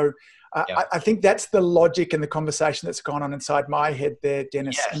 So I think that's the logic and the conversation that's gone on inside my head there,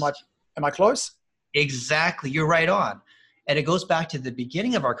 Dennis. Yes. Am I close? Exactly. You're right on. And it goes back to the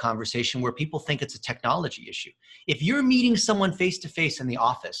beginning of our conversation where people think it's a technology issue. If you're meeting someone face-to-face in the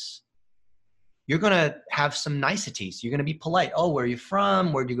office, you're going to have some niceties. You're going to be polite. Oh, where are you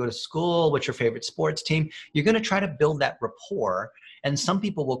from? Where do you go to school? What's your favorite sports team? You're going to try to build that rapport. And some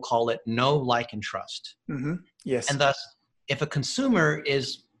people will call it know, like, and trust. Mm-hmm. Yes. And thus, if a consumer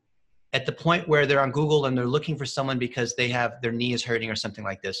is at the point where they're on Google and they're looking for someone because they have their knee is hurting or something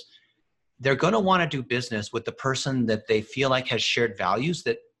like this, they're going to want to do business with the person that they feel like has shared values,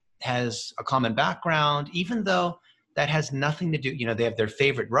 that has a common background, even though that has nothing to do, they have their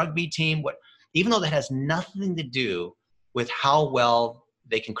favorite rugby team, even though that has nothing to do with how well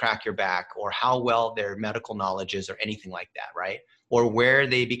they can crack your back or how well their medical knowledge is or anything like that, right? Or where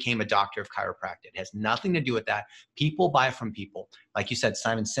they became a doctor of chiropractic. It has nothing to do with that. People buy from people. Like you said,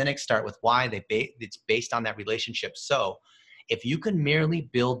 Simon Sinek, start with why. It's based on that relationship. So if you can merely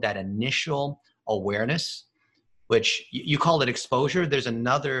build that initial awareness, which you call it exposure, there's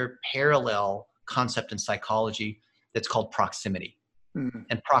another parallel concept in psychology that's called proximity. Mm-hmm.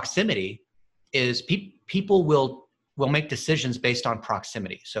 And proximity is people will make decisions based on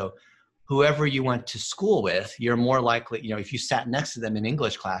proximity. So whoever you went to school with, you're more likely, if you sat next to them in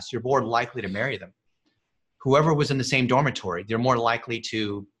English class, you're more likely to marry them. Whoever was in the same dormitory, you're more likely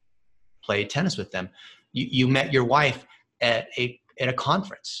to play tennis with them. You met your wife at a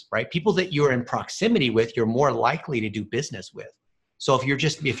conference, right? People that you're in proximity with, you're more likely to do business with. So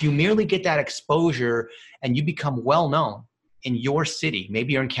if you merely get that exposure and you become well known in your city,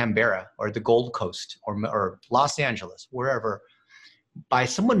 maybe you're in Canberra or the Gold Coast or Los Angeles, wherever, by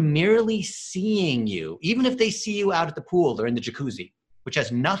someone merely seeing you, even if they see you out at the pool or in the jacuzzi, which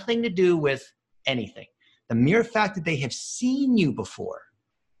has nothing to do with anything, the mere fact that they have seen you before,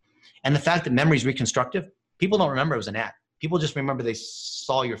 and the fact that memory is reconstructive, people don't remember it was an ad. People just remember they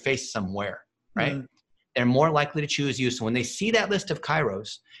saw your face somewhere, right? Mm-hmm. They're more likely to choose you. So when they see that list of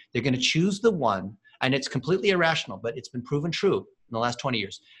chiros, they're going to choose the one, and it's completely irrational, but it's been proven true in the last 20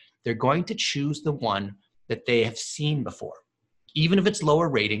 years. They're going to choose the one that they have seen before, even if it's lower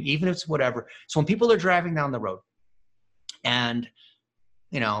rating, even if it's whatever. So when people are driving down the road and,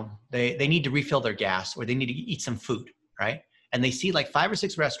 they need to refill their gas or they need to eat some food, right? And they see like 5 or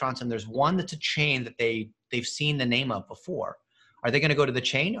 6 restaurants and there's one that's a chain that they've seen the name of before. Are they going to go to the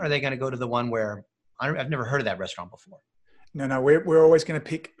chain or are they going to go to the one where I've never heard of that restaurant before? No, we're always going to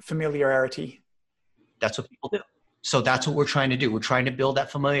pick familiarity. That's what people do. So that's what we're trying to do. We're trying to build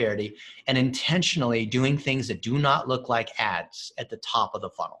that familiarity and intentionally doing things that do not look like ads at the top of the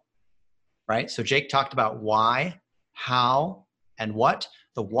funnel, right? So Jake talked about why, how, and what.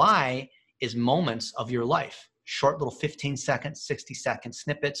 The why is moments of your life, short little 15-second, 60-second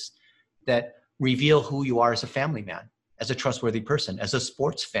snippets that reveal who you are as a family man, as a trustworthy person, as a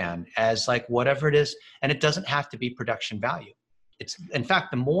sports fan, as like whatever it is. And it doesn't have to be production value. It's, in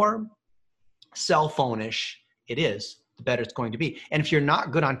fact, the more cell phone-ish it is, the better it's going to be. And if you're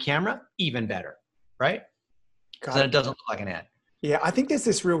not good on camera, even better, right? Because then it doesn't look like an ad. Yeah, I think there's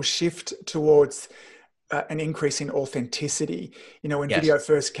this real shift towards an increase in authenticity. When video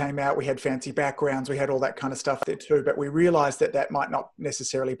first came out, we had fancy backgrounds, we had all that kind of stuff there too, but we realized that might not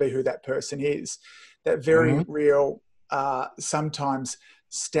necessarily be who that person is. That very real, sometimes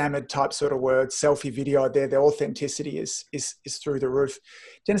stammered type sort of words, selfie video there, the authenticity is through the roof.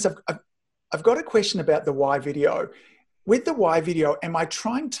 Dennis, I've got a question about the why video. With the why video, am I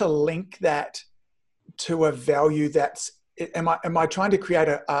trying to link that to a value that's, am I trying to create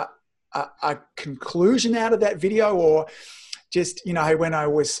a conclusion out of that video, or just, when I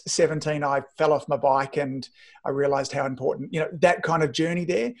was 17, I fell off my bike and I realized how important, that kind of journey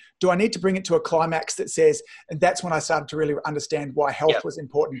there. Do I need to bring it to a climax that says, and that's when I started to really understand why health was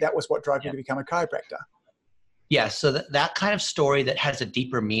important. That was what drove me to become a chiropractor. Yeah, so that kind of story that has a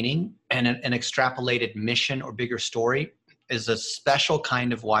deeper meaning and an extrapolated mission or bigger story is a special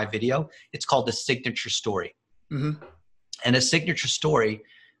kind of why video. It's called the signature story. Mm-hmm. And a signature story,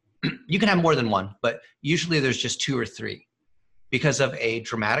 you can have more than one, but usually there's just 2 or 3 because of a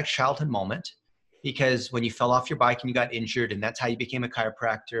dramatic childhood moment, because when you fell off your bike and you got injured and that's how you became a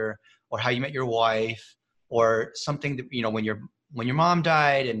chiropractor, or how you met your wife, or something that, when your when your mom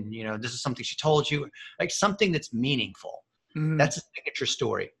died and, this is something she told you, like something that's meaningful. Mm. That's a signature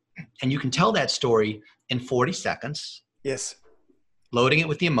story. And you can tell that story in 40 seconds. Yes. Loading it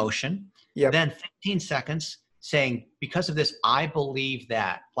with the emotion. Yep. Then 15 seconds saying, because of this, I believe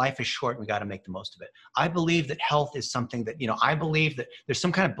that life is short and we got to make the most of it. I believe that health is something that, I believe that there's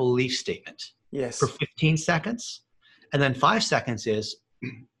some kind of belief statement. Yes. For 15 seconds. And then 5 seconds is,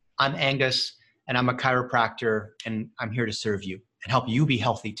 I'm Angus and I'm a chiropractor and I'm here to serve you and help you be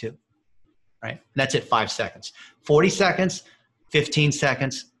healthy too. Right? And that's it, 5 seconds. 40 seconds, 15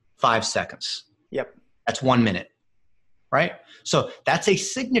 seconds, 5 seconds. Yep. That's 1 minute. Right? So that's a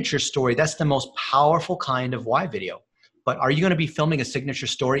signature story. That's the most powerful kind of why video. But are you going to be filming a signature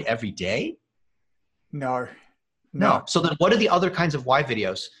story every day? No. So then what are the other kinds of why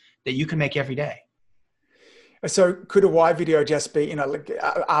videos that you can make every day? So could a why video just be,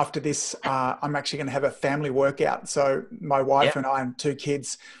 after this, I'm actually going to have a family workout. So my wife and I and 2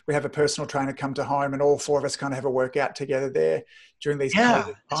 kids, we have a personal trainer come to home and all 4 of us kind of have a workout together there during these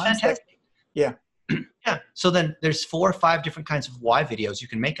times. That's fantastic. Yeah. Yeah. So then there's 4 or 5 different kinds of why videos you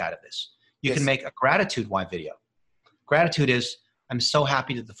can make out of this. You can make a gratitude why video. Gratitude is, I'm so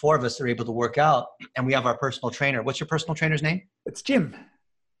happy that the 4 of us are able to work out and we have our personal trainer. What's your personal trainer's name? It's Jim.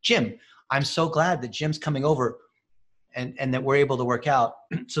 Jim. I'm so glad that Jim's coming over and that we're able to work out.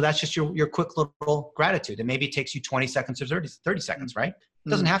 So that's just your quick little gratitude. And maybe it takes you 20 seconds or 30 seconds, right? It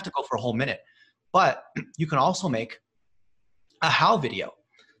doesn't have to go for a whole minute. But you can also make a how video.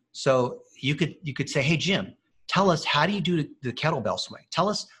 So you could say, hey, Jim, tell us, how do you do the kettlebell swing? Tell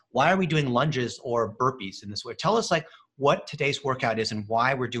us, why are we doing lunges or burpees in this way? Tell us like what today's workout is and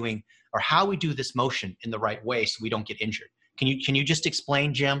why we're doing, or how we do this motion in the right way so we don't get injured. Can you just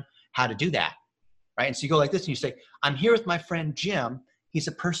explain, Jim, how to do that? Right? And so you go like this and you say, I'm here with my friend Jim. He's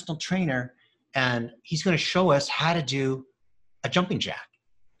a personal trainer and he's going to show us how to do a jumping jack.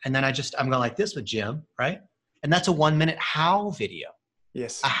 And then I'm going like this with Jim, right? And that's a 1 minute how video.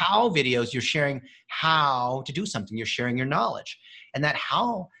 Yes. A how video is you're sharing how to do something. You're sharing your knowledge. And that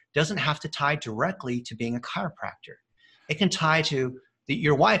how doesn't have to tie directly to being a chiropractor. It can tie to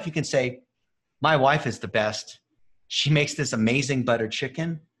your wife. You can say, my wife is the best. She makes this amazing buttered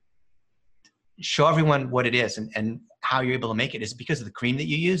chicken. Show everyone what it is and how you're able to make it. Is it because of the cream that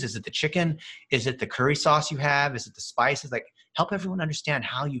you use? Is it the chicken? Is it the curry sauce you have? Is it the spices? Like, help everyone understand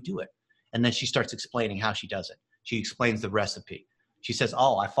how you do it. And then she starts explaining how she does it. She explains the recipe. She says,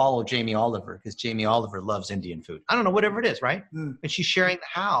 oh, I follow Jamie Oliver because Jamie Oliver loves Indian food. I don't know, whatever it is, right? And she's sharing the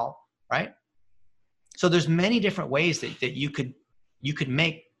how, right? So there's many different ways that you could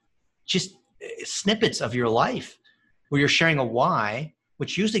make just snippets of your life where you're sharing a why,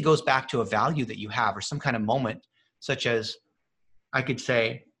 which usually goes back to a value that you have or some kind of moment, such as I could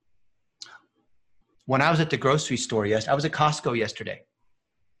say, when I was at the grocery store, I was at Costco yesterday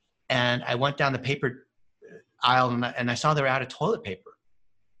and I went down the paper aisle and I saw they were out of toilet paper.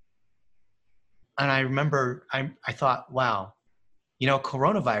 And I remember, I thought, wow,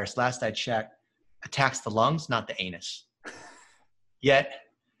 coronavirus, last I checked, attacks the lungs, not the anus. Yet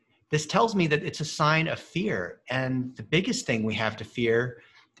this tells me that it's a sign of fear. And the biggest thing we have to fear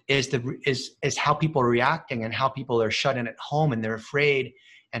is how people are reacting and how people are shut in at home and they're afraid,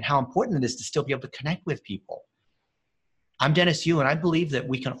 and how important it is to still be able to connect with people. I'm Dennis Yu, and I believe that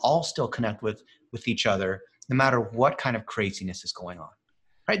we can all still connect with each other no matter what kind of craziness is going on.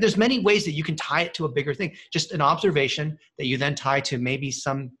 Right? There's many ways that you can tie it to a bigger thing. Just an observation that you then tie to maybe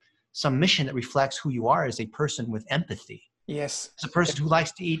some mission that reflects who you are as a person with empathy. Yes. As a person who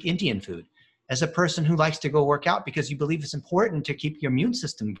likes to eat Indian food. As a person who likes to go work out because you believe it's important to keep your immune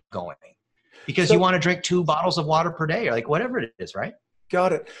system going. Because you want to drink 2 bottles of water per day or like whatever it is, right?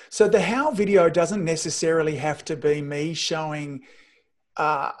 Got it. So the how video doesn't necessarily have to be me showing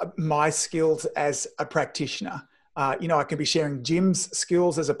my skills as a practitioner. I can be sharing Jim's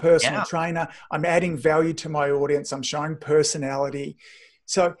skills as a personal trainer. I'm adding value to my audience. I'm showing personality.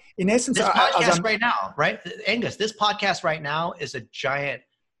 So in essence, this podcast right now, right? Angus, this podcast right now is a giant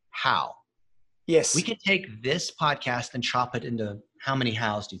how. Yes. We could take this podcast and chop it into, how many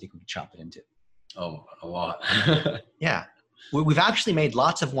hows do you think we could chop it into? Oh, a lot. Yeah. We've actually made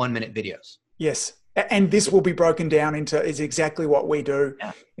lots of 1 minute videos. Yes. And this will be broken down into is exactly what we do.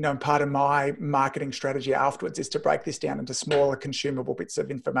 Yeah. And part of my marketing strategy afterwards is to break this down into smaller consumable bits of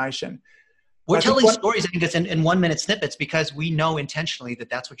information. We're telling stories, I think, in 1 minute snippets because we know intentionally that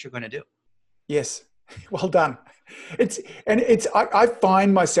that's what you're going to do. Yes. Well done. I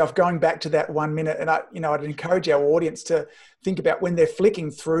find myself going back to that 1 minute, and I'd encourage our audience to think about when they're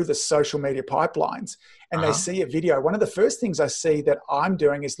flicking through the social media pipelines and they see a video. One of the first things I see that I'm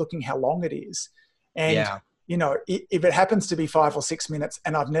doing is looking how long it is. And you know, if it happens to be 5 or 6 minutes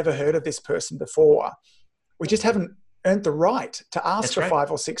and I've never heard of this person before, we just haven't earned the right to ask That's for right.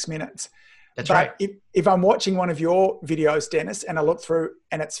 5 or 6 minutes. That's but right. If I'm watching one of your videos, Dennis, and I look through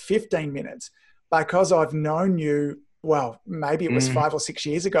and it's 15 minutes, because I've known you, well, maybe it was 5 or 6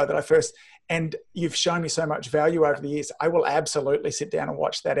 years ago that I first, and you've shown me so much value over the years, I will absolutely sit down and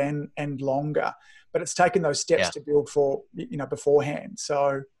watch that and longer. But it's taken those steps to build for, you know, beforehand.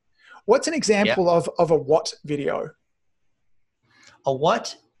 So what's an example of a what video? A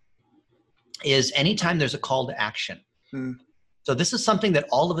what is anytime there's a call to action. So this is something that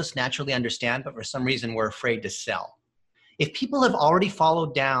all of us naturally understand, but for some reason we're afraid to sell. If people have already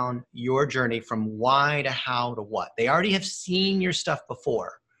followed down your journey from why to how to what, they already have seen your stuff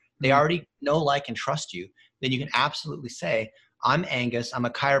before, they already know, like, and trust you, then you can absolutely say, I'm Angus, I'm a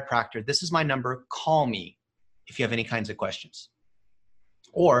chiropractor, this is my number, call me if you have any kinds of questions.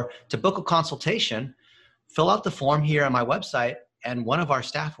 Or to book a consultation, fill out the form here on my website and one of our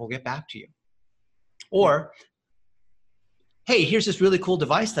staff will get back to you. Or, hey, here's this really cool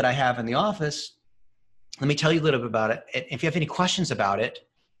device that I have in the office. Let me tell you a little bit about it. If you have any questions about it,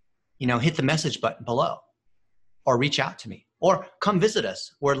 you know, hit the message button below or reach out to me or come visit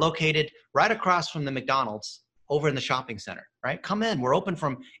us. We're located right across from the McDonald's over in the shopping center, right? Come in. We're open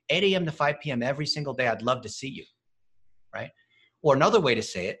from 8 a.m. to 5 p.m. every single day. I'd love to see you, right? Or another way to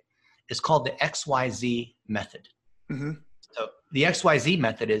say it is called the XYZ method. So the XYZ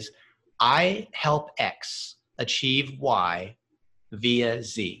method is I help X achieve Y via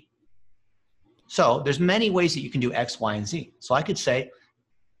Z. So there's many ways that you can do X, Y, and Z. So I could say,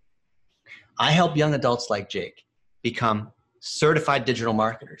 I help young adults like Jake become certified digital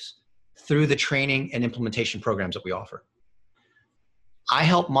marketers through the training and implementation programs that we offer. I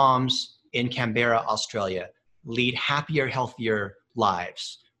help moms in Canberra, Australia, lead happier, healthier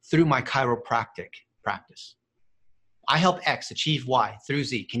lives through my chiropractic practice. I help X achieve Y through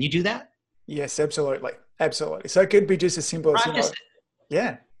Z. Can you do that? Yes, absolutely. Absolutely. So it could be just as simple as, Practice it.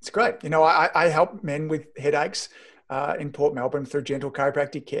 Yeah, it's great. You know, I help men with headaches in Port Melbourne through gentle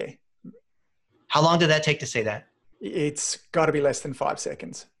chiropractic care. How long did that take to say that? It's got to be less than 5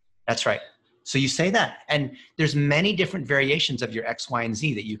 seconds. That's right. So you say that, and there's many different variations of your X, Y, and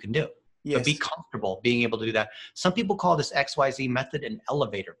Z that you can do. Yes. So be comfortable being able to do that. Some people call this XYZ method an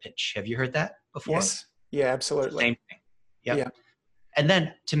elevator pitch. Have you heard that before? Yes. Yeah, absolutely. Same thing. Yep. Yeah. And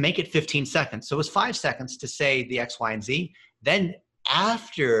then to make it 15 seconds. So it was 5 seconds to say the X, Y, and Z. Then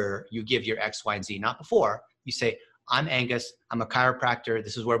after you give your X, Y, and Z, not before, you say, I'm Angus, I'm a chiropractor,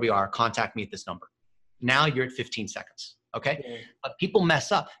 this is where we are, contact me at this number. Now you're at 15 seconds, okay? Yeah. But people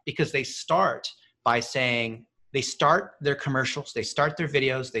mess up because they start by saying, they start their commercials, they start their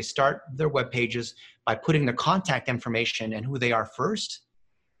videos, they start their web pages by putting their contact information and who they are first.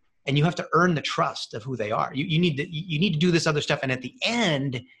 And you have to earn the trust of who they are. You need to do this other stuff. And at the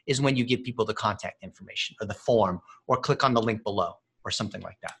end is when you give people the contact information or the form or click on the link below or something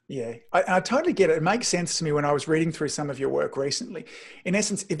like that. Yeah, I totally get it. It makes sense to me when I was reading through some of your work recently. In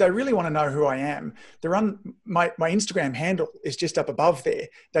essence, if they really want to know who I am, my Instagram handle is just up above there.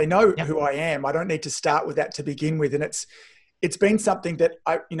 They know who I am. I don't need to start with that to begin with. And it's been something that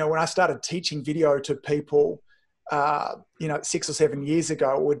when I started teaching video to people, 6 or 7 years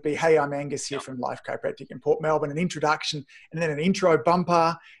ago, it would be, hey, I'm Angus here from Life Chiropractic in Port Melbourne, an introduction, and then an intro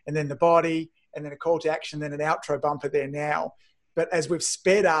bumper, and then the body, and then a call to action, then an outro bumper there now. But as we've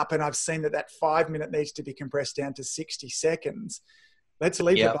sped up and I've seen that 5 minute needs to be compressed down to 60 seconds, let's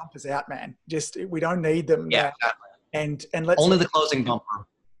leave the bumpers out, man. We don't need them. Yeah. And let's only the closing bumper.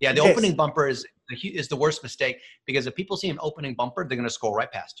 Yeah. The opening bumper is the worst mistake, because if people see an opening bumper, they're going to scroll right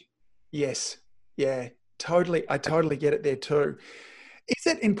past you. Yes. Yeah, totally. I totally get it there too. Is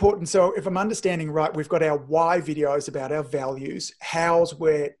it important? So if I'm understanding right, we've got our why videos about our values, how's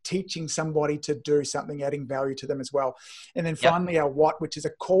we're teaching somebody to do something, adding value to them as well. And then finally our what, which is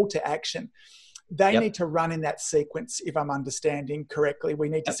a call to action. They need to run in that sequence, if I'm understanding correctly. We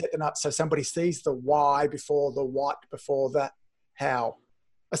need to set them up so somebody sees the why before the what, before the how.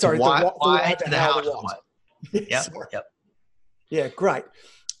 Sorry, the why, the why to the how, to the what. Yes. Yeah, great.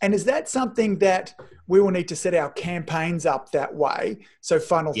 And is that something that we will need to set our campaigns up that way, so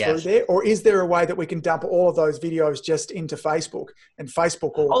funnel through there? Or is there a way that we can dump all of those videos just into Facebook and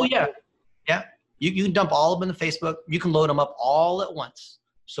Facebook? Yeah. You can dump all of them into Facebook. You can load them up all at once.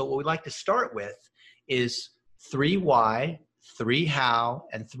 So what we like to start with is 3 why, 3 how,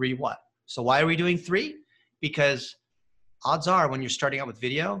 and 3 what. So why are we doing 3? Because odds are when you're starting out with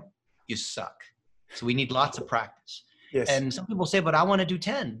video, you suck. So we need lots of practice. Yes. And some people say, but I want to do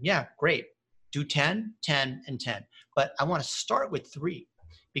 10. Yeah, great. Do 10, 10, and 10. But I want to start with 3,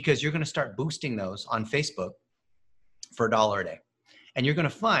 because you're going to start boosting those on Facebook for $1 a day. And you're going to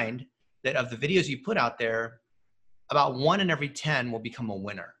find that of the videos you put out there, about 1 in every 10 will become a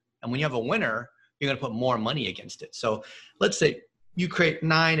winner. And when you have a winner, you're going to put more money against it. So let's say you create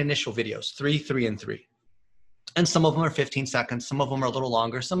 9 initial videos, 3, 3, and 3. And some of them are 15 seconds. Some of them are a little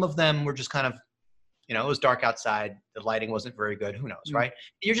longer. Some of them were just kind of, you know, it was dark outside. The lighting wasn't very good. Who knows, right?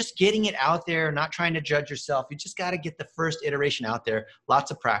 You're just getting it out there, not trying to judge yourself. You just got to get the first iteration out there. Lots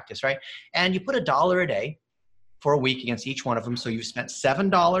of practice, right? And you put $1 a day for a week against each one of them. So you've spent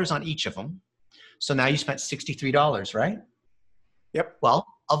 $7 on each of them. So now you spent $63, right? Yep. Well,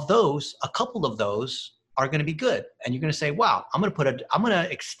 of those, a couple of those are going to be good. And you're going to say, wow, I'm going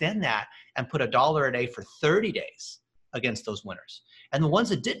to extend that and put $1 a day for 30 days against those winners. And the ones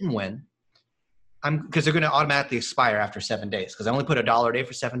that didn't win, because they're going to automatically expire after 7 days, because I only put $1 a day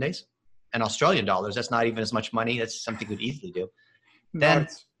for 7 days. And Australian dollars, that's not even as much money. That's something you could easily do. Then, no,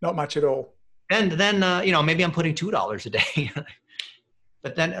 it's not much at all. Then you know, maybe I'm putting $2 a day.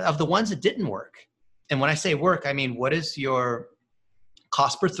 But then of the ones that didn't work, and when I say work, I mean, what is your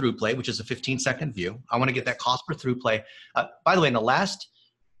cost per through play, which is a 15-second view. I want to get that cost per through play. By the way, in the last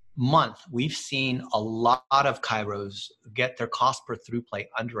month, we've seen a lot of chiros get their cost per through play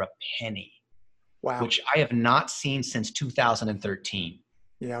under a penny. Wow. Which I have not seen since 2013.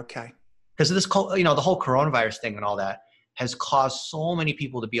 Yeah, okay. Because of this, you know, the whole coronavirus thing and all that has caused so many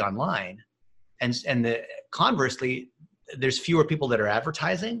people to be online. And conversely, there's fewer people that are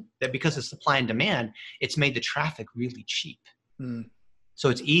advertising, that because of supply and demand, it's made the traffic really cheap. So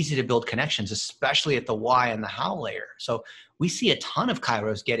it's easy to build connections, especially at the why and the how layer. So we see a ton of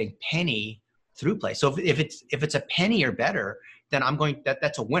chiros getting penny through play. So if it's a penny or better, then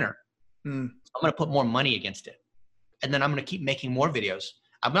that's a winner. I'm going to put more money against it. And then I'm going to keep making more videos.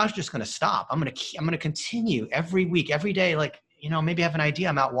 I'm not just going to stop. I'm going to continue every week, every day. Like, you know, maybe I have an idea.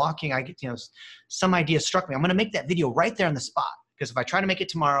 I'm out walking. I get, you know, some idea struck me. I'm going to make that video right there on the spot. Because if I try to make it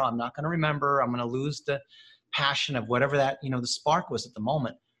tomorrow, I'm not going to remember. I'm going to lose the passion of whatever that, you know, the spark was at the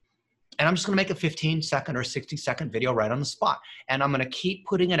moment. And I'm just going to make a 15-second or 60-second video right on the spot. And I'm going to keep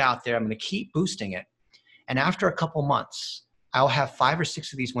putting it out there. I'm going to keep boosting it. And after a couple months, I'll have 5 or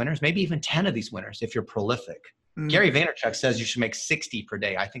 6 of these winners, maybe even 10 of these winners if you're prolific. Gary Vaynerchuk says you should make 60 per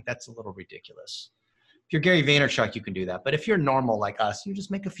day. I think that's a little ridiculous. If you're Gary Vaynerchuk, you can do that. But if you're normal like us, you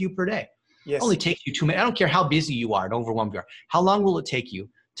just make a few per day. Yes. It only takes you 2 minutes. I don't care how busy you are and overwhelmed you are. How long will it take you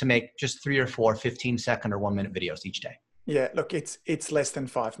to make just 3 or 4 15-second or 1-minute videos each day? Yeah, look, it's less than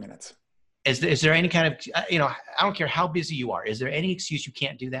 5 minutes. Is there any kind of, you know, I don't care how busy you are. Is there any excuse you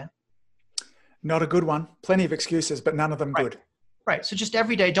can't do that? Not a good one. Plenty of excuses, but none of them good. Right. So just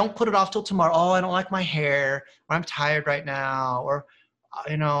every day, don't put it off till tomorrow. Oh, I don't like my hair, or I'm tired right now, or,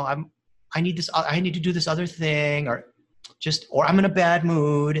 you know, I need to do this other thing, or I'm in a bad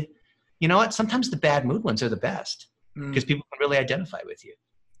mood. You know what? Sometimes the bad mood ones are the best because people can really identify with you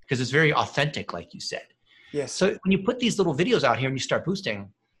because it's very authentic, like you said. Yes. So when you put these little videos out here and you start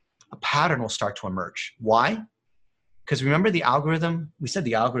boosting, a pattern will start to emerge. Why? Because remember the algorithm? We said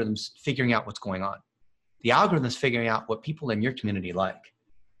the algorithm's figuring out what's going on. The algorithm is figuring out what people in your community like.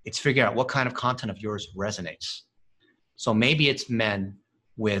 It's figuring out what kind of content of yours resonates. So maybe it's men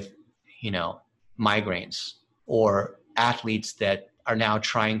with, you know, migraines, or athletes that are now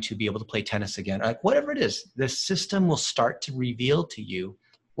trying to be able to play tennis again. Like whatever it is, the system will start to reveal to you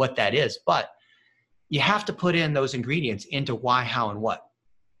what that is. But you have to put in those ingredients into why, how, and what.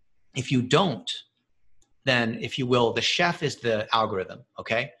 If you don't, then, if you will, the chef is the algorithm,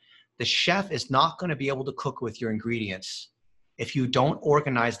 okay? The chef is not going to be able to cook with your ingredients if you don't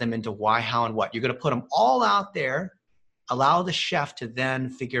organize them into why, how, and what. You're going to put them all out there, allow the chef to then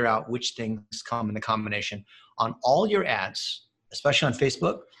figure out which things come in the combination on all your ads, especially on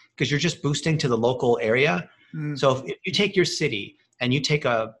Facebook, because you're just boosting to the local area. So if you take your city and you take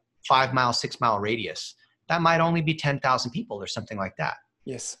a 5-mile, 6-mile radius, that might only be 10,000 people or something like that.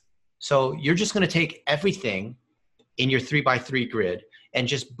 Yes. So you're just going to take everything in your 3x3 grid and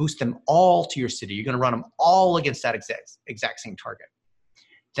just boost them all to your city. You're going to run them all against that exact same target.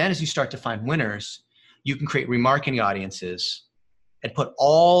 Then as you start to find winners, you can create remarketing audiences and put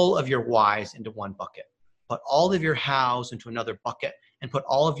all of your whys into one bucket, put all of your hows into another bucket, and put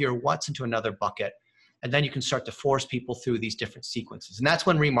all of your whats into another bucket. And then you can start to force people through these different sequences. And that's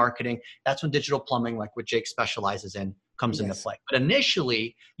when remarketing, that's when digital plumbing, like what Jake specializes in, comes into play. But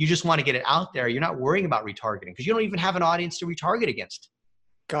initially, you just want to get it out there. You're not worrying about retargeting because you don't even have an audience to retarget against.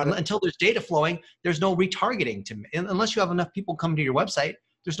 Until there's data flowing, there's no retargeting unless you have enough people coming to your website,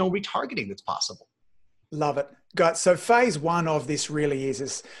 there's no retargeting that's possible. Love it. Got so phase one of this really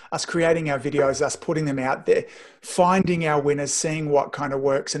is us creating our videos, us putting them out there, finding our winners, seeing what kind of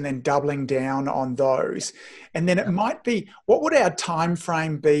works, and then doubling down on those. And then it might be, what would our time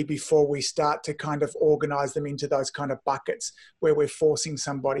frame be before we start to kind of organize them into those kind of buckets where we're forcing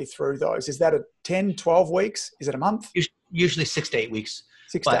somebody through those? Is that a 10, 12 weeks? Is it a month? Usually 6 to 8 weeks.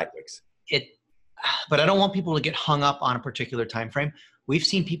 6 to 8 weeks. But I don't want people to get hung up on a particular time frame. We've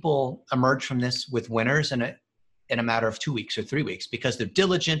seen people emerge from this with winners in a matter of 2 weeks or 3 weeks because they're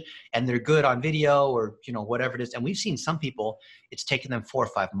diligent and they're good on video or, whatever it is. And we've seen some people, it's taken them 4 or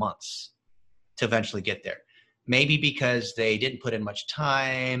 5 months to eventually get there. Maybe because they didn't put in much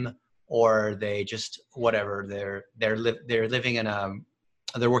time, or they just, whatever, they're living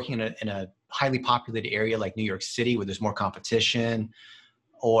they're working in a highly populated area like New York City where there's more competition,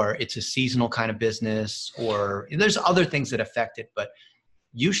 or it's a seasonal kind of business, or there's other things that affect it. But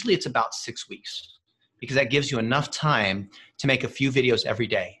usually it's about 6 weeks, because that gives you enough time to make a few videos every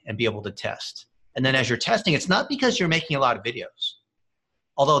day and be able to test. And then as you're testing, it's not because you're making a lot of videos,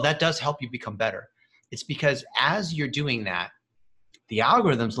 although that does help you become better. It's because as you're doing that, the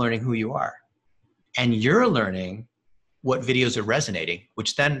algorithm's learning who you are, and you're learning what videos are resonating,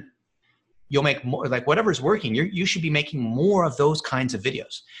 which then you'll make more, like whatever's working, you should be making more of those kinds of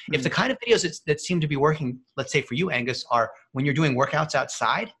videos. Mm-hmm. If the kind of videos that seem to be working, let's say for you, Angus, are when you're doing workouts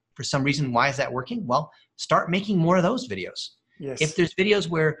outside, for some reason, why is that working? Well, start making more of those videos. Yes. If there's videos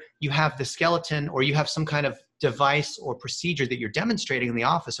where you have the skeleton or you have some kind of device or procedure that you're demonstrating in the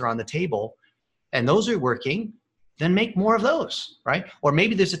office or on the table, and those are working, then make more of those, right? Or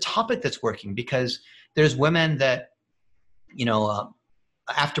maybe there's a topic that's working, because there's women that,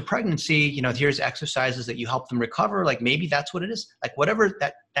 after pregnancy, here's exercises that you help them recover. Like maybe that's what it is. Like whatever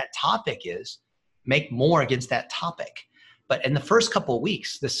that topic is, make more against that topic. But in the first couple of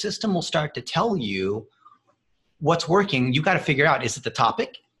weeks, the system will start to tell you what's working. You got to figure out, is it the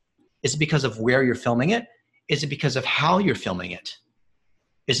topic? Is it because of where you're filming it? Is it because of how you're filming it?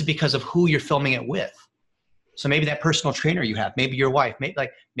 Is it because of who you're filming it with? So maybe that personal trainer you have, maybe your wife,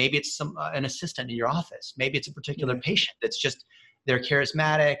 maybe it's an assistant in your office. Maybe it's a particular patient that's just, they're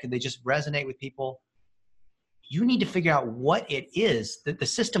charismatic and they just resonate with people. You need to figure out what it is that the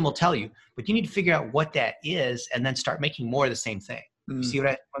system will tell you, but you need to figure out what that is and then start making more of the same thing. You see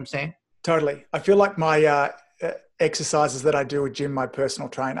what I'm saying? Totally. I feel like my exercises that I do with Jim, my personal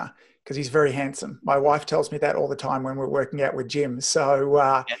trainer, because he's very handsome. My wife tells me that all the time when we're working out with Jim.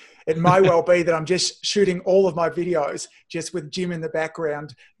 So it may well be that I'm just shooting all of my videos just with Jim in the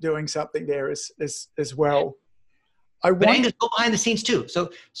background doing something there as well. But Angus, go behind the scenes too. So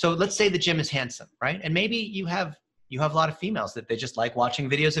let's say the Jim is handsome, right? And maybe you have a lot of females that they just like watching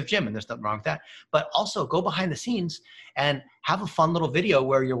videos of Jim, and there's nothing wrong with that. But also go behind the scenes and have a fun little video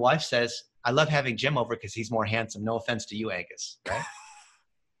where your wife says, "I love having Jim over because he's more handsome. No offense to you, Angus." Right?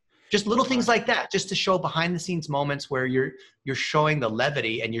 Just little things like that, just to show behind the scenes moments where you're showing the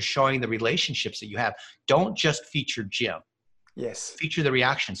levity and you're showing the relationships that you have. Don't just feature Jim. Yes. Feature the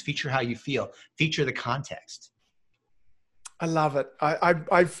reactions, feature how you feel, feature the context. I love it.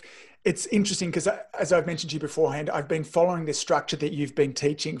 It's interesting because, as I've mentioned to you beforehand, I've been following this structure that you've been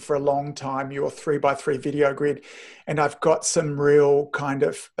teaching for a long time, your 3x3 video grid, and I've got some real kind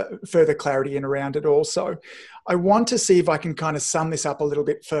of further clarity in around it also. I want to see if I can kind of sum this up a little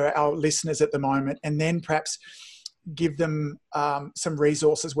bit for our listeners at the moment, and then perhaps give them some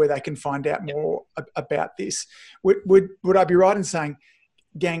resources where they can find out more about this. Would I be right in saying,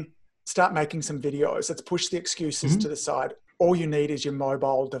 gang, start making some videos? Let's push the excuses to the side. All you need is your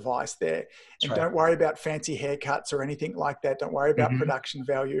mobile device there. And don't worry about fancy haircuts or anything like that. Don't worry about production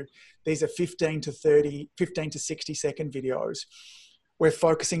value. These are 15 to 60 second videos. We're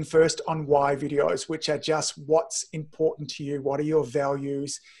focusing first on why videos, which are just what's important to you. What are your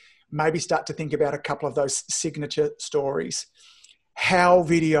values? Maybe start to think about a couple of those signature stories. How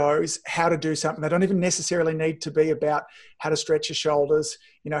videos, how to do something. They don't even necessarily need to be about how to stretch your shoulders,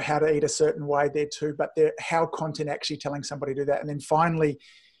 how to eat a certain way there too, but they're how content actually telling somebody to do that. And then finally,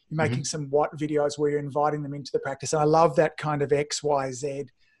 you're making some what videos where you're inviting them into the practice. And I love that kind of X, Y, Z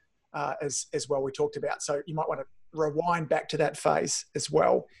as well we talked about. So you might want to rewind back to that phase as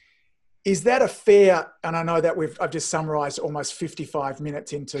well. Is that a fair, and I know that I've just summarized almost 55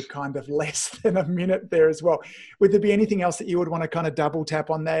 minutes into kind of less than a minute there as well. Would there be anything else that you would want to kind of double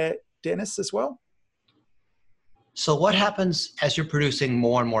tap on there, Dennis, as well? So what happens as you're producing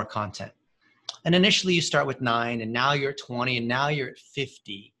more and more content? And initially you start with 9, and now you're at 20, and now you're at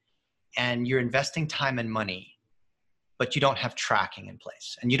 50, and you're investing time and money, but you don't have tracking in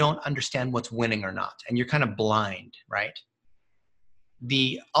place, and you don't understand what's winning or not, and you're kind of blind, right?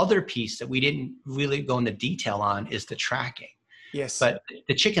 The other piece that we didn't really go into detail on is the tracking. Yes. But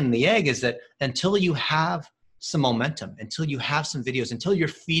the chicken and the egg is that until you have some momentum, until you have some videos, until you're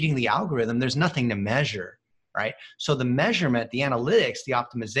feeding the algorithm, there's nothing to measure, right? So the measurement, the analytics, the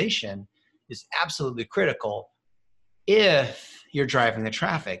optimization is absolutely critical if you're driving the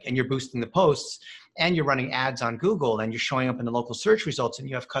traffic and you're boosting the posts and you're running ads on Google and you're showing up in the local search results and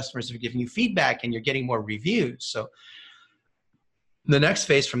you have customers who are giving you feedback and you're getting more reviews. So the next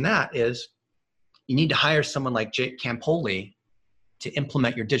phase from that is you need to hire someone like Jake Campoli to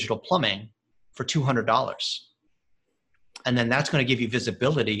implement your digital plumbing for $200. And then that's going to give you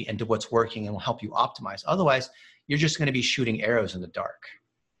visibility into what's working and will help you optimize. Otherwise, you're just going to be shooting arrows in the dark.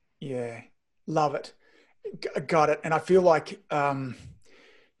 Yeah, love it. Got it. And I feel like,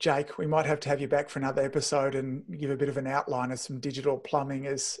 Jake, we might have to have you back for another episode and give a bit of an outline of some digital plumbing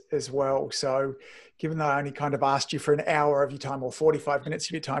as well. So given that I only kind of asked you for an hour of your time or 45 minutes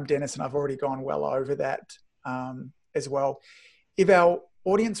of your time, Dennis, and I've already gone well over that as well. If our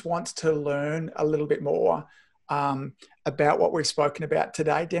audience wants to learn a little bit more about what we've spoken about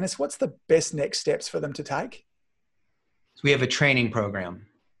today, Dennis, what's the best next steps for them to take? So we have a training program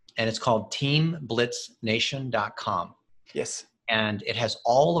and it's called teamblitznation.com. Yes. And it has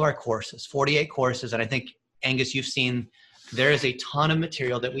all of our courses, 48 courses. And I think, Angus, you've seen there is a ton of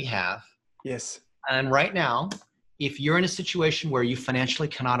material that we have. Yes. And right now, if you're in a situation where you financially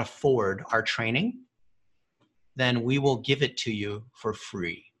cannot afford our training, then we will give it to you for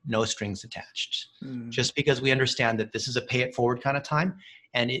free, no strings attached. Just because we understand that this is a pay it forward kind of time.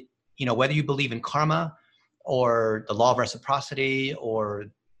 And it, you know, whether you believe in karma or the law of reciprocity or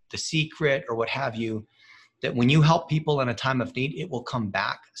the secret or what have you, that when you help people in a time of need, it will come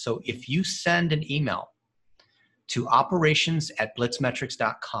back. So if you send an email to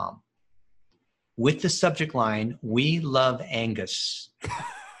operations@blitzmetrics.com with the subject line, "We love Angus,"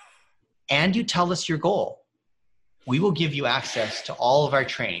 and you tell us your goal, we will give you access to all of our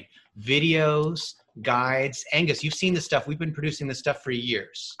training, videos, guides. Angus, you've seen this stuff. We've been producing this stuff for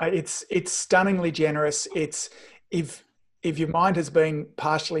years. It's stunningly generous. It's if your mind has been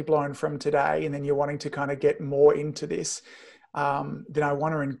partially blown from today and then you're wanting to kind of get more into this, then I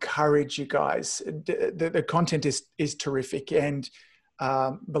want to encourage you guys. The content is terrific. And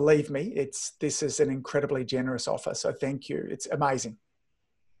believe me, this is an incredibly generous offer. So thank you. It's amazing.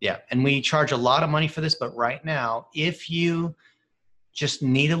 Yeah. And we charge a lot of money for this, but right now, if you just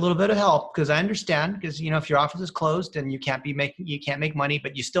need a little bit of help, because I understand, because, you know, if your office is closed and you can't make money,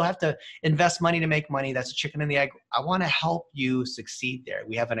 but you still have to invest money to make money. That's a chicken and the egg. I want to help you succeed there.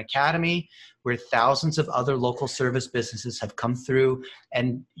 We have an academy where thousands of other local service businesses have come through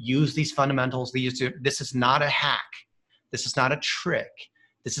and use these fundamentals. This is not a hack. This is not a trick.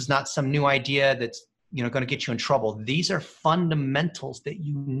 This is not some new idea that's, you know, going to get you in trouble. These are fundamentals that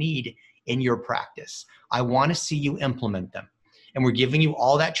you need in your practice. I want to see you implement them. And we're giving you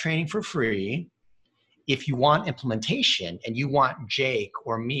all that training for free. If you want implementation and you want Jake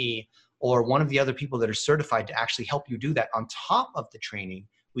or me or one of the other people that are certified to actually help you do that on top of the training,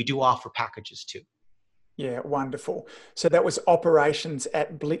 we do offer packages too. Yeah, wonderful. So that was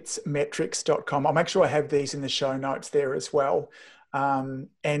operations@blitzmetrics.com. I'll make sure I have these in the show notes there as well. And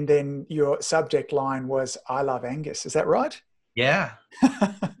then your subject line was, "I love Angus." Is that right? Yeah.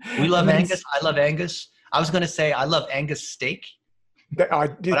 We love Angus. I love Angus. I was going to say, I love Angus steak. I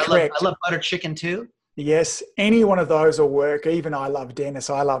did correct. I love butter chicken too. Yes. Any one of those will work. Even I love Dennis.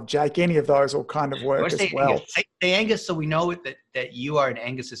 I love Jake. Any of those will kind of work as well. Angus. Say Angus so we know that you are in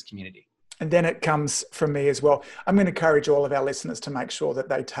Angus's community. And then it comes from me as well. I'm going to encourage all of our listeners to make sure that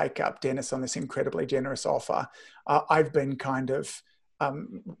they take up Dennis on this incredibly generous offer. I've been kind of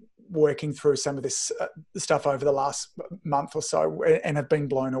working through some of this stuff over the last month or so and have been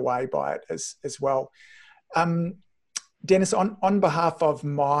blown away by it as well. Dennis, on behalf of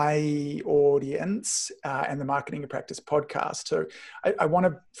my audience and the Marketing in Practice podcast too, I want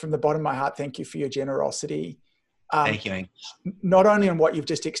to, from the bottom of my heart, thank you for your generosity. Thank you, Angus. Not only on what you've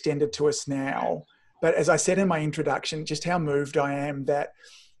just extended to us now, but as I said in my introduction, just how moved I am that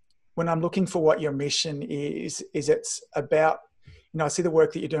when I'm looking for what your mission is it's about, you know, I see the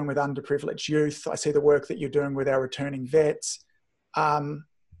work that you're doing with underprivileged youth. I see the work that you're doing with our returning vets.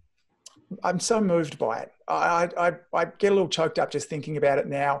 I'm so moved by it. I get a little choked up just thinking about it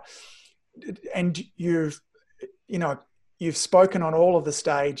now. And you've spoken on all of the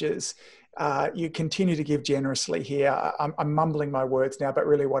stages. You continue to give generously here. I'm mumbling my words now, but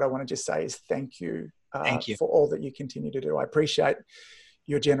really what I want to just say is thank you. Thank you for all that you continue to do. I appreciate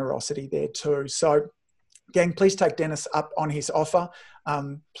your generosity there too. So Gang, please take Dennis up on his offer.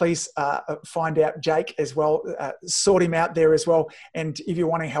 Please find out Jake as well, sort him out there as well. And if you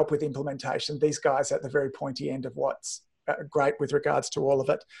want to help with implementation, these guys are at the very pointy end of what's great with regards to all of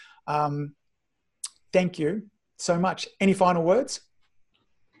it. Thank you so much. Any final words?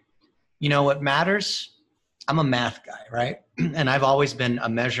 You know what matters? I'm a math guy, right? And I've always been a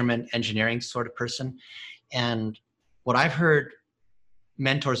measurement engineering sort of person. And what I've heard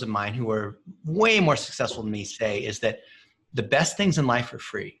mentors of mine who are way more successful than me say is that the best things in life are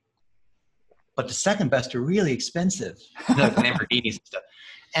free, but the second best are really expensive, like Lamborghinis and stuff.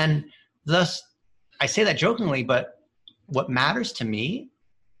 And thus, I say that jokingly, but what matters to me,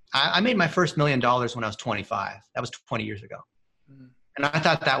 I made my first $1 million when I was 25. That was 20 years ago. And I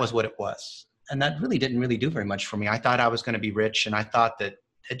thought that was what it was. And that really didn't really do very much for me. I thought I was going to be rich, and I thought that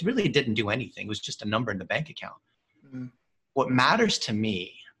it really didn't do anything. It was just a number in the bank account. What matters to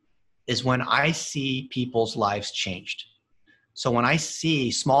me is when I see people's lives changed. So when I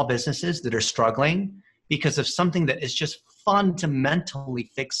see small businesses that are struggling because of something that is just fundamentally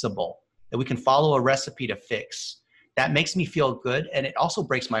fixable, that we can follow a recipe to fix, that makes me feel good. And it also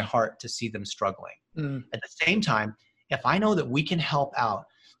breaks my heart to see them struggling. At the same time, if I know that we can help out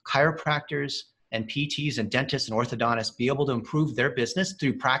chiropractors and PTs and dentists and orthodontists be able to improve their business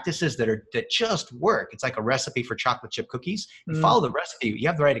through practices that just work. It's like a recipe for chocolate chip cookies. You follow the recipe, you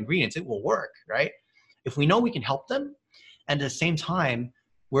have the right ingredients, it will work, right? If we know we can help them, and at the same time,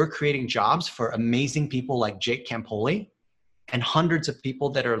 we're creating jobs for amazing people like Jake Campoli and hundreds of people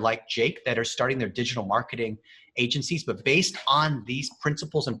that are like Jake that are starting their digital marketing agencies, but based on these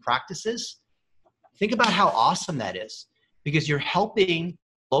principles and practices, think about how awesome that is, because you're helping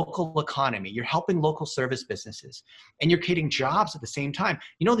local economy, you're helping local service businesses, and you're creating jobs at the same time.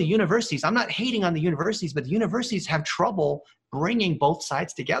 You know, the universities, I'm not hating on the universities, but the universities have trouble bringing both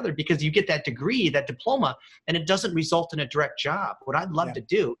sides together because you get that degree, that diploma, and it doesn't result in a direct job. What I'd love to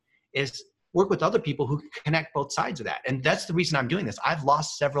do is work with other people who connect both sides of that. And that's the reason I'm doing this. I've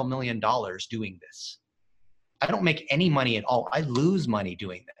lost several $1 million doing this. I don't make any money at all. I lose money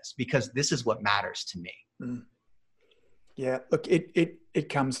doing this because this is what matters to me. Yeah, look, it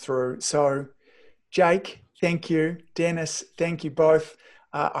comes through. So, Jake, thank you. Dennis, thank you both.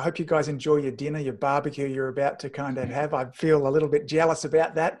 I hope you guys enjoy your dinner, your barbecue you're about to kind of have. I feel a little bit jealous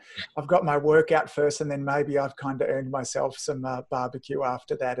about that. I've got my workout first, and then maybe I've kind of earned myself some barbecue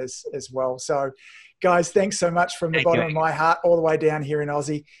after that as well. So, guys, thanks so much from the bottom of my heart all the way down here in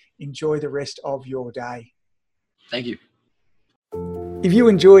Aussie. Enjoy the rest of your day. Thank you. If you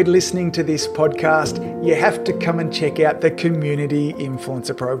enjoyed listening to this podcast, you have to come and check out the Community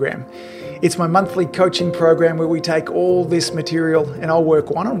Influencer Program. It's my monthly coaching program where we take all this material and I'll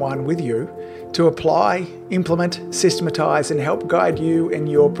work one-on-one with you to apply, implement, systematize, and help guide you and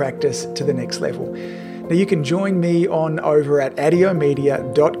your practice to the next level. Now you can join me on over at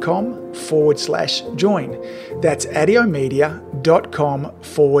addiomedia.com/join. That's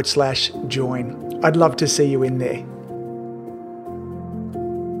addiomedia.com/join. I'd love to see you in there.